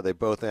amazing how they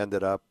both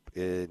ended up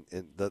in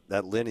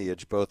that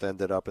lineage, both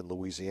ended up in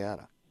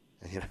Louisiana.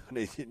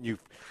 You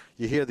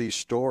hear these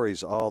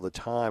stories all the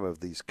time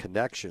of these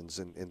connections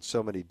in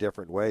so many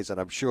different ways, and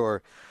I'm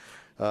sure,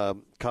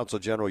 Consul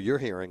General, you're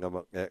hearing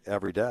them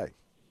every day.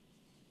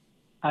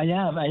 I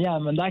am,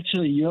 and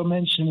actually, you're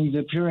mentioning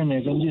the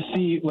Pyrenees, and you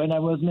see, when I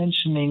was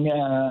mentioning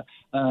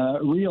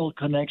real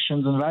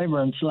connections and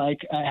vibrance. Like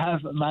I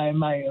have my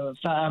mother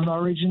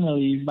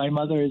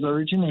is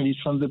originally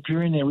from the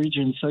Pyrenees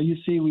region, so you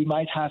see we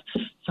might have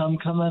some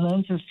common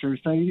ancestors.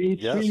 So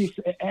it's really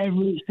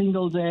every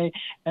single day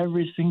I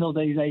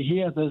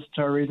hear those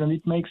stories, and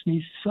it makes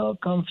me so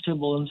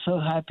comfortable and so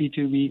happy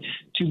to be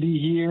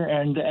here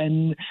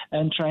and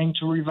trying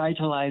to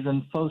revitalize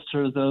and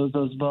foster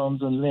those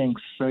bonds and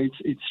links. So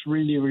it's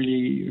really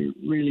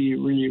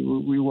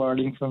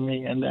rewarding for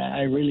me, and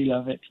I really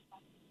love it.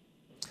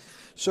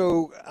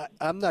 So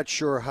I'm not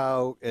sure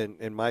how,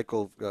 and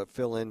Michael,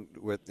 fill in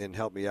with and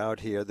help me out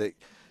here.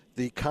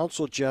 The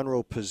Consul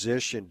General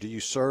position, do you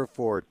serve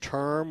for a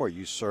term or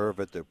you serve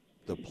at the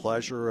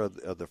pleasure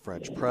of the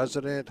French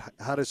president?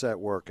 How does that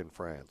work in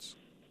France?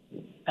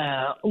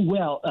 We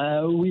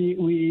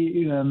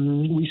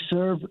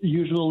serve.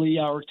 Usually,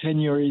 our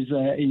tenure is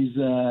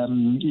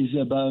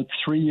about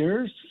 3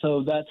 years.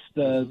 So that's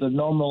the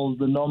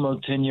normal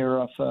tenure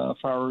of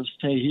our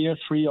stay here,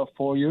 3 or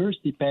 4 years,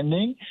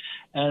 depending.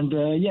 And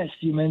yes,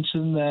 you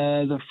mentioned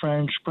the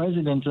French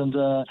president, and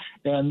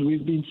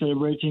we've been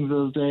celebrating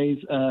those days.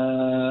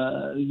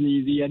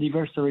 The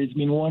anniversary. It's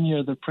been 1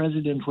 year the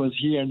president was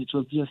here, and it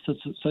was just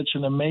such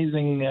an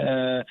amazing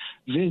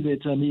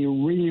visit, and he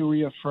really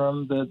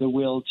reaffirmed the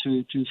will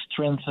to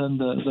strengthen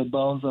the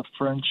bonds of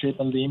friendship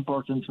and the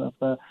importance of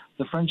the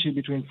friendship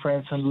between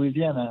France and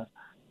Louisiana.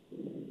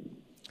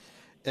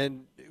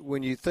 And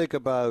when you think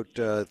about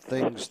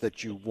things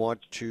that you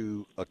want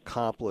to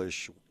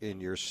accomplish in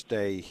your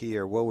stay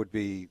here, what would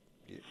be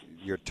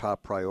your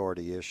top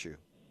priority issue?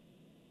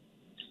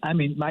 I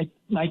mean, my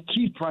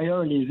key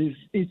priorities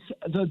is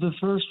the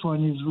first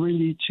one is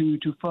really to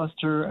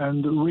foster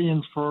and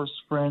reinforce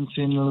France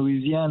in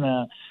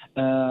Louisiana.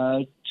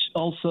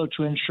 Also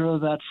to ensure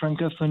that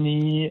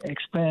Francophonie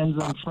expands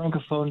and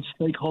Francophone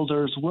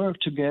stakeholders work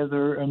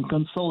together and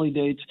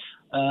consolidate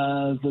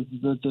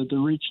the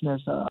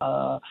richness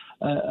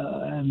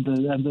and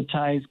the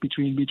ties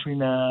between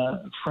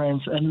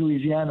France and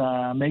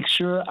Louisiana. Make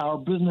sure our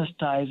business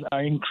ties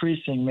are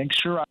increasing. Make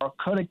sure our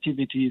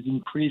connectivity is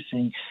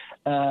increasing.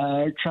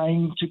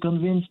 Trying to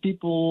convince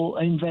people,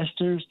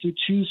 investors, to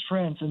choose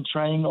France, and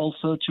trying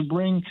also to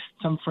bring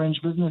some French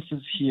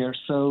businesses here.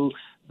 So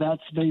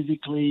that's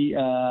basically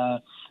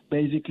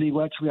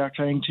what we are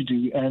trying to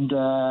do, and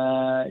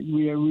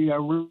we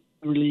are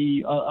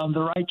really on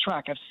the right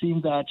track. I've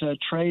seen that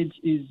trade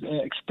is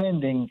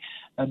expanding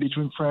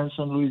between France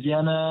and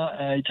Louisiana.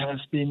 It has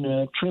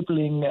been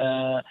tripling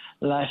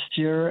last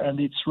year, and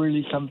it's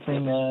really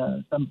something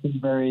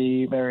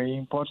very, very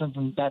important.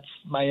 And that's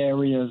my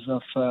areas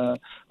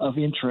of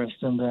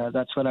interest, and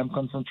that's what I'm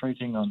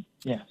concentrating on.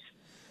 Yeah.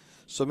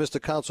 So, Mr.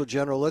 Consul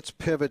General, let's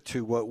pivot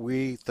to what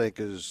we think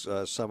is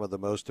some of the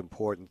most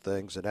important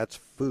things, and that's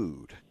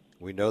food.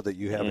 We know that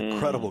you have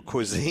incredible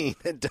cuisine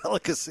and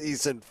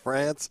delicacies in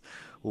France.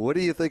 What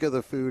do you think of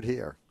the food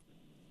here?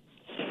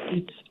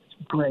 It's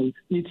great.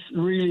 It's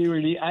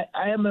really,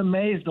 I am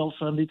amazed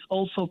also, and it's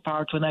also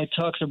part when I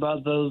talked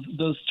about those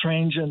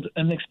strange and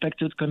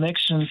unexpected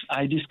connections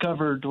I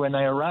discovered when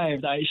I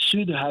arrived. I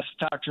should have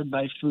started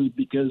by food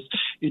because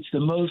it's the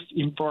most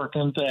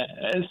important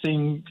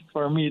thing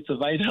for me. It's a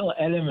vital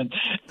element.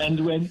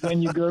 And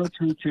when you go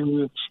to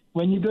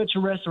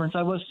restaurants,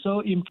 I was so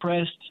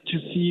impressed to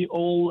see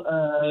all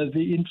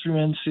the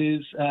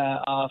influences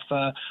of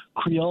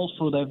Creole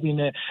food. I've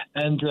been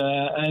and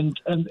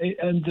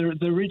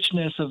the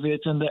richness of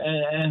it and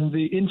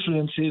the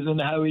influences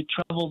and how it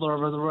traveled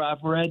over the world.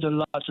 I've read a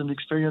lot and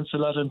experienced a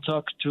lot and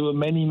talked to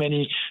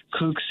many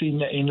cooks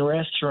in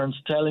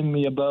restaurants telling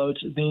me about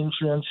the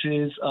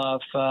influences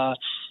of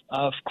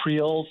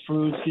Creole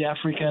fruits, the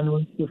African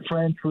roots, the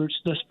French roots,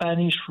 the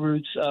Spanish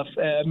roots of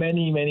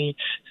many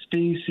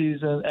species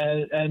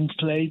and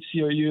plates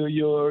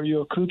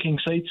you're cooking.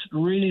 So it's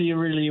really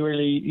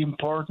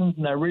important,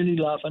 and I really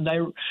love, and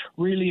I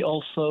really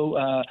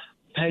also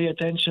pay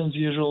attention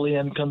usually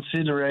and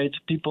considerate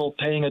people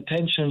paying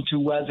attention to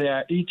what they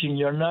are eating.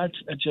 You're not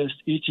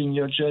just eating;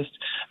 you're just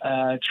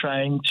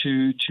trying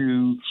to.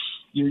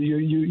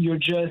 You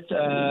just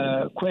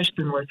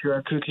question what you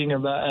are cooking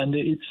about, and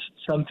it's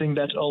something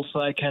that also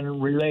I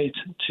can relate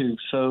to.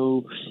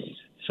 So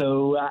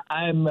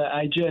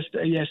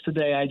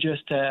yesterday I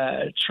just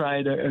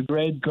tried a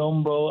great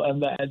gumbo,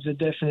 and that's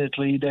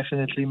definitely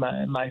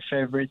my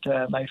favorite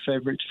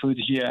food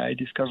here I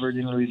discovered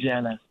in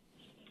Louisiana.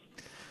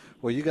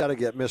 Well, you got to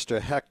get Mr.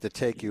 Hecht to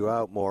take you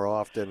out more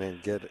often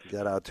and get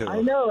out to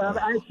I know.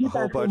 I keep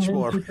asking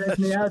him to take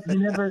me out.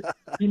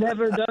 He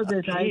never does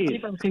it. I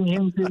keep asking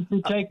him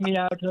to take me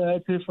out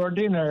for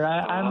dinner.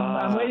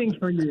 I'm waiting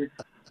for you.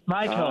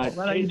 Michael,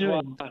 what are you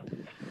doing?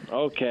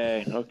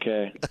 Okay.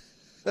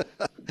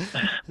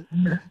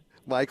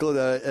 Michael,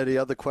 any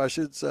other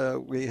questions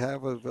we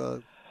have of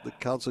the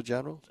Consul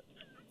General?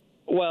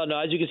 Well, no,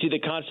 as you can see, the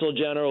Consul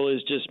General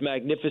is just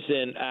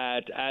magnificent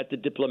at the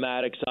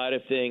diplomatic side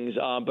of things,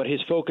 but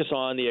his focus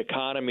on the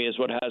economy is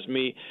what has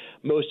me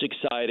most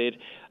excited.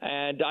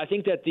 And I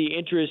think that the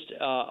interest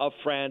of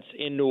France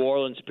in New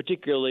Orleans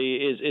particularly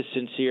is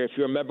sincere. If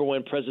you remember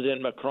when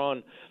President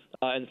Macron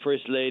and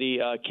First Lady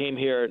came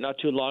here not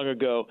too long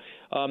ago.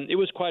 It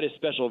was quite a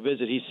special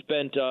visit. He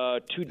spent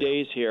 2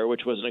 days here,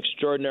 which was an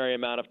extraordinary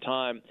amount of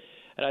time.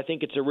 And I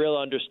think it's a real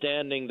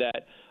understanding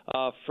that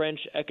French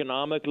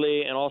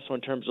economically and also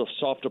in terms of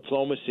soft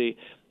diplomacy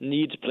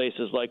needs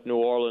places like New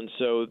Orleans.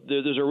 So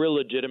there's a real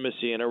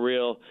legitimacy and a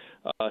real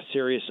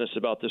seriousness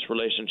about this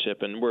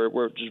relationship. And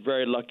we're just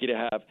very lucky to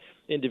have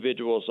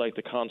individuals like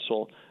the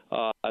consul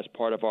as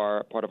part of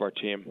our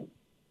team.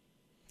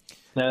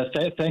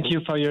 Thank you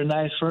for your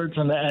nice words.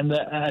 And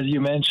as you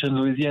mentioned,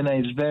 Louisiana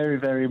is very,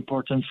 very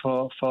important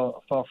for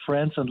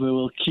France, and we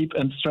will keep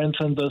and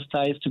strengthen those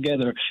ties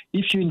together.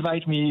 If you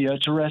invite me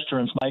to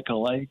restaurants,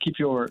 Michael, I keep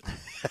your word.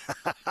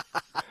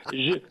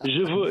 Je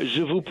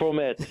vous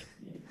promets.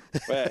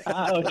 Ouais.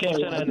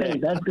 Okay,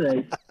 that's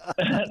great.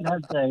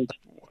 That's great.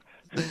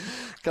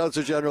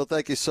 Consul General,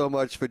 thank you so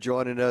much for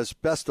joining us.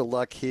 Best of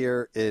luck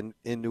here in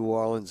New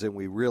Orleans, and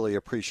we really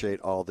appreciate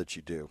all that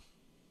you do.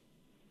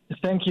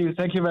 Thank you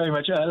very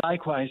much.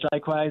 Likewise,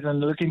 and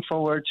looking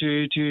forward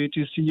to see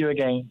you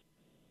again.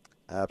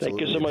 Absolutely. Thank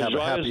you so much. Have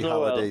a happy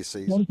holiday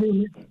season. Thank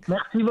you.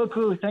 Merci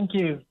beaucoup. Thank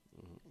you.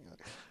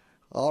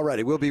 All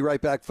righty, we'll be right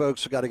back,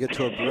 folks. We've got to get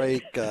to a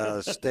break.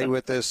 Stay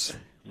with us.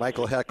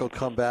 Michael Hecht will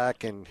come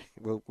back, and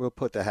we'll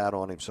put the hat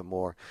on him some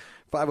more.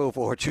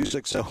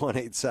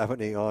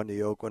 504-260-1870 on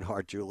the Oakland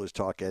Heart Jewelers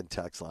Talk and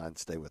Text line.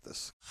 Stay with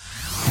us.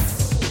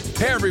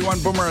 Hey everyone,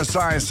 Boomer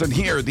Esiason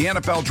here. The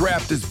NFL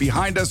Draft is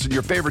behind us and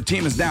your favorite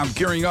team is now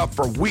gearing up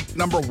for week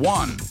number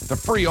 1. The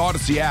free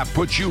Odyssey app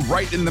puts you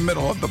right in the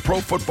middle of the pro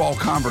football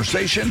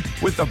conversation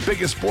with the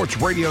biggest sports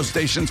radio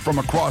stations from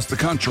across the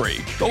country.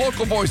 The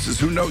local voices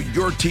who know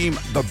your team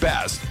the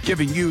best,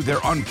 giving you their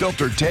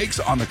unfiltered takes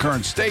on the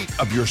current state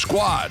of your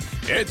squad.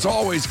 It's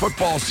always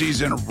football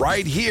season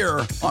right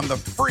here on the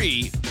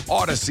free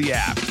Odyssey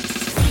app.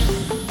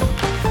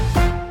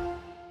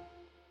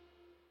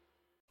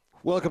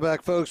 Welcome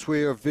back, folks.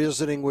 We are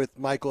visiting with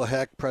Michael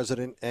Hecht,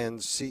 President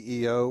and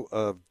CEO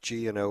of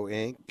GNO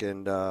Inc.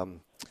 And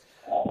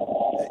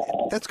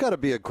that's got to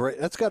be a great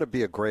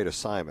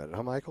assignment,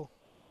 huh, Michael?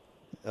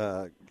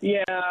 I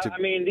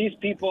mean, these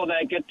people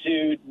that get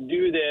to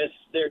do this,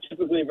 they're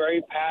typically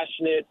very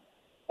passionate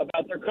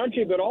about their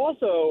country, but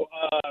also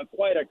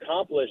quite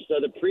accomplished. So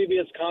the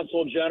previous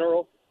Consul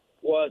General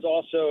was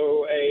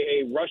also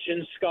a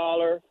Russian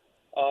scholar.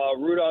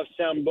 Rodolphe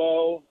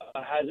Sambou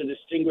has a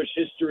distinguished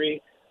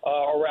history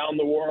around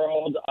the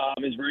world,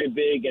 is very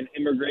big in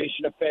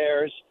immigration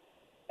affairs.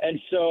 And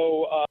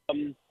so,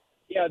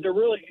 they're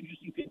really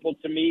interesting people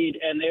to meet,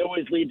 and they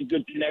always lead to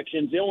good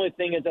connections. The only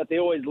thing is that they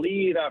always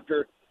leave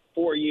after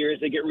 4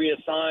 years. They get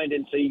reassigned,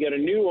 and so you get a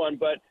new one.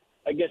 But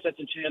I guess that's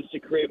a chance to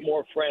create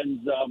more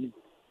friends, around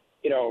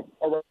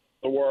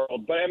the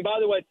world. And by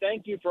the way,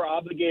 thank you for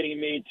obligating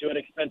me to an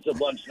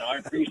expensive lunch now. I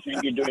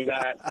appreciate you doing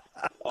that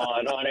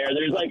on air.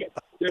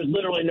 There's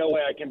literally no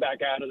way I can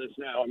back out of this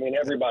now. I mean,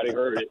 everybody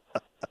heard it.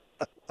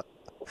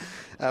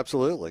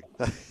 Absolutely.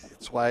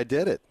 That's why I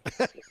did it.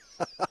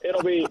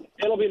 It'll be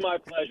my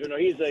pleasure. No,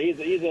 he's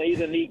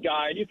a neat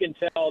guy, and you can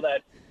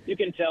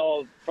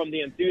tell from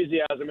the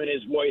enthusiasm in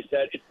his voice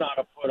that it's not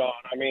a put on.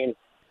 I mean,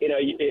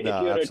 if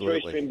you had a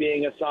choice between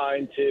being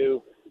assigned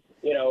to,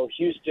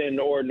 Houston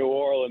or New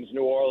Orleans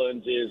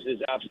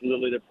is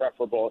absolutely the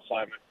preferable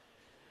assignment.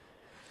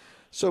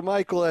 So,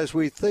 Michael, as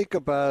we think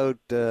about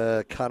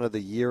kind of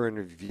the year in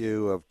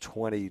review of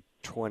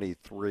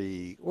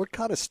 2023, what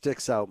kind of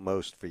sticks out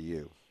most for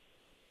you?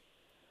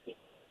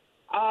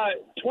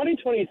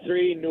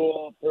 2023,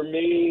 Newell, for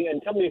me,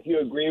 and tell me if you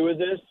agree with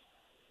this,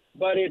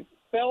 but it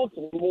felt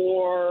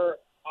more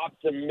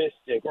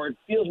optimistic, or it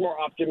feels more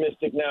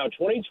optimistic now.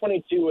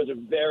 2022 was a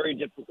very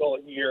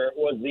difficult year. It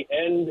was the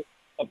end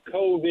of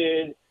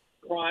COVID.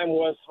 Crime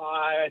was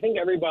high. I think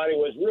everybody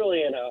was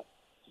really in a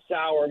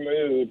sour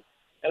mood.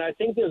 And I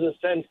think there's a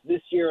sense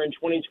this year in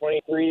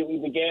 2023 we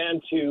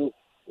began to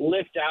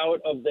lift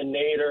out of the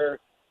nadir,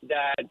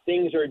 that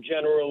things are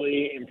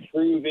generally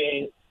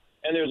improving,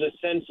 and there's a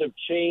sense of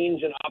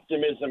change and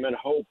optimism and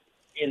hope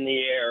in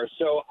the air.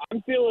 So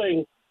I'm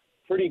feeling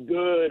pretty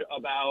good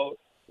about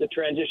the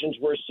transitions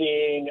we're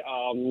seeing,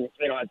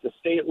 at the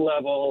state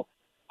level,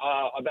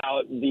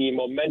 about the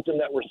momentum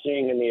that we're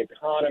seeing in the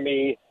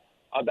economy,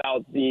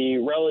 about the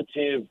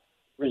relative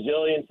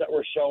resilience that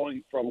we're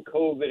showing from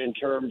COVID in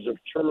terms of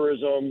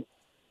tourism.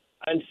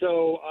 And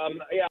so,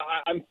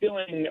 I'm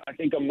feeling, I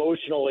think,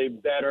 emotionally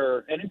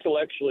better and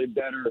intellectually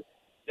better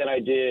than I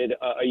did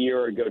a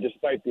year ago,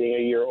 despite being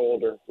a year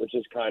older, which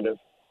is kind of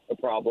a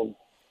problem.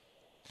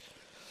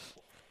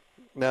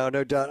 No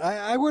doubt.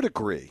 I would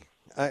agree.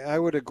 I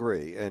would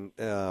agree. And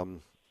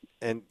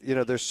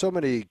there's so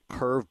many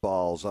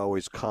curveballs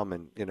always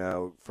coming,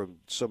 from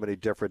so many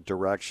different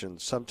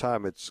directions.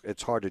 Sometimes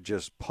it's hard to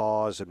just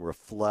pause and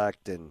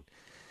reflect and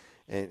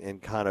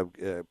kind of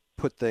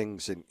put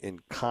things in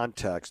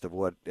context of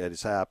what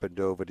has happened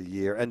over the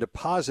year and the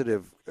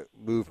positive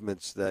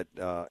movement that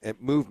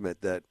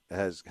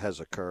has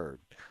occurred.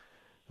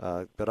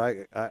 But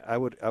I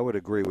would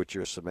agree with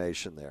your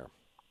summation there.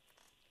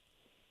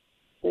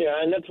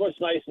 Yeah, and that's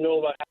what's nice to know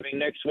about having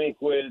next week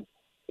with,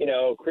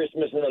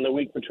 Christmas and then the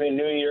week between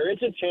New Year.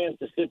 It's a chance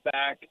to sit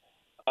back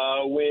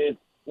with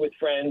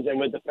friends and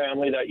with the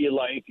family that you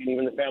like and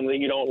even the family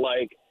that you don't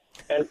like,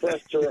 and for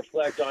us to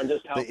reflect on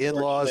just how the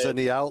in-laws and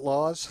the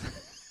outlaws.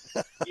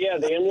 Yeah,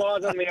 the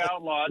in-laws and the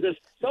outlaws.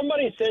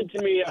 Somebody said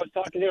to me, I was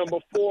talking to him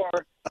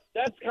before,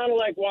 that's kind of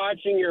like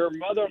watching your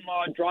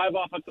mother-in-law drive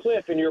off a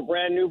cliff in your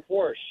brand new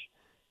Porsche.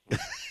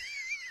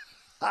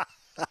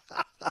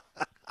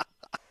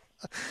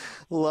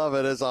 Love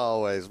it as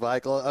always,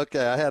 Michael.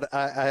 Okay,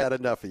 I had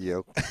enough of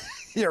you.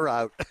 You're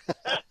out.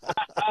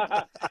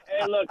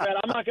 Hey, look, man,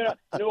 I'm not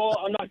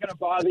gonna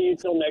bother you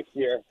till next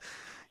year.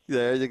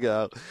 There you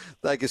go.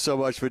 Thank you so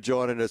much for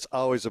joining us.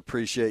 Always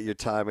appreciate your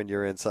time and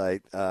your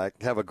insight.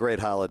 Have a great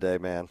holiday,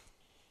 man.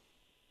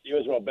 You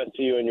as well. Best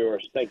to you and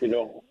yours. Thank you,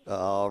 Noel.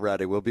 All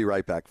righty. We'll be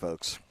right back,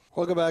 folks.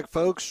 Welcome back,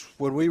 folks.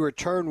 When we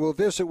return, we'll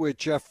visit with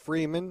Jeff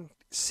Freeman,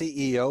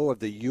 CEO of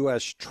the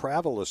U.S.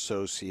 Travel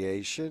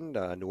Association.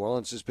 New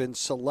Orleans has been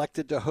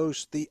selected to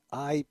host the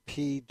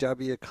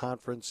IPW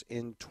conference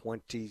in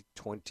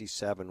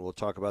 2027. We'll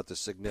talk about the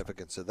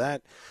significance of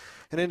that.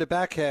 And in the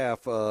back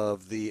half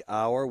of the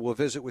hour, we'll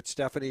visit with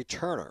Stephanie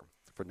Turner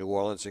for New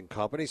Orleans &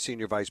 Company,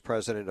 Senior Vice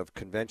President of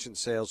Convention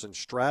Sales and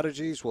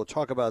Strategies. We'll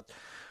talk about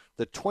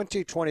the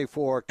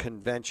 2024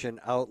 convention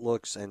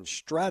outlooks and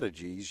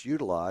strategies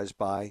utilized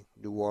by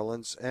New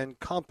Orleans &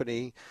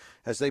 Company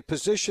as they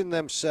position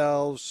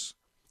themselves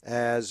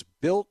as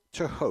built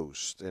to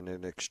host in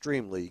an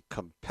extremely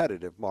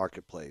competitive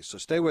marketplace. So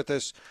stay with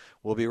us.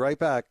 We'll be right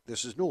back.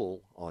 This is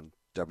Newell on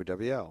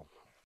WWL.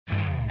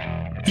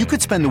 You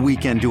could spend the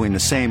weekend doing the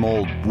same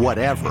old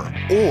whatever,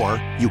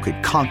 or you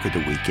could conquer the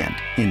weekend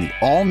in the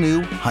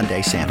all-new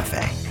Hyundai Santa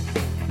Fe.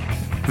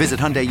 Visit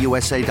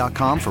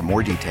HyundaiUSA.com for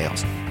more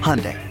details.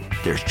 Hyundai,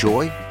 there's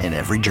joy in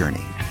every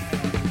journey.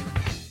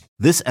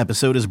 This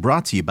episode is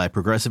brought to you by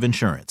Progressive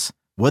Insurance.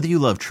 Whether you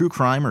love true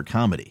crime or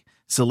comedy,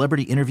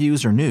 celebrity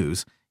interviews or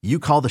news, you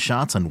call the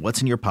shots on what's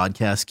in your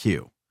podcast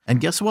queue. And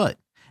guess what?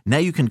 Now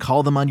you can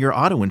call them on your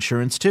auto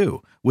insurance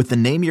too with the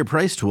Name Your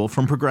Price tool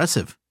from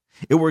Progressive.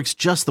 It works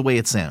just the way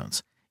it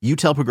sounds. You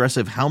tell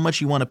Progressive how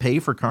much you want to pay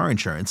for car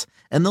insurance,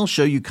 and they'll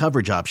show you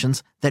coverage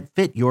options that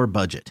fit your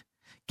budget.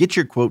 Get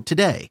your quote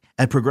today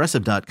at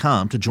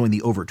Progressive.com to join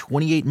the over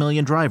 28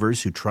 million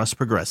drivers who trust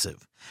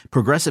Progressive.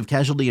 Progressive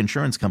Casualty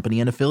Insurance Company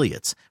and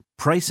Affiliates.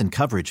 Price and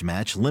coverage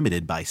match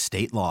limited by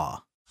state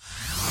law.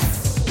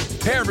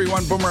 Hey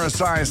everyone, Boomer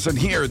Esiason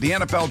here. The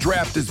NFL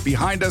draft is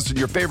behind us and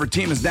your favorite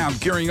team is now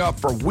gearing up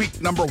for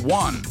week number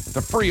 1.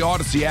 The free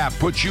Odyssey app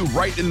puts you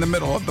right in the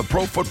middle of the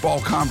pro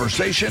football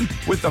conversation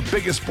with the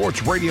biggest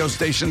sports radio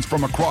stations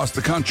from across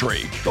the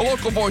country. The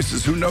local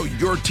voices who know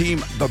your team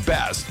the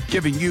best,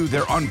 giving you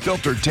their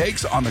unfiltered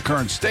takes on the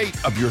current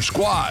state of your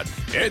squad.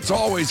 It's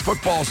always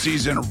football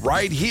season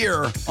right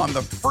here on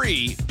the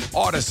free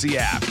Odyssey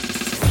app.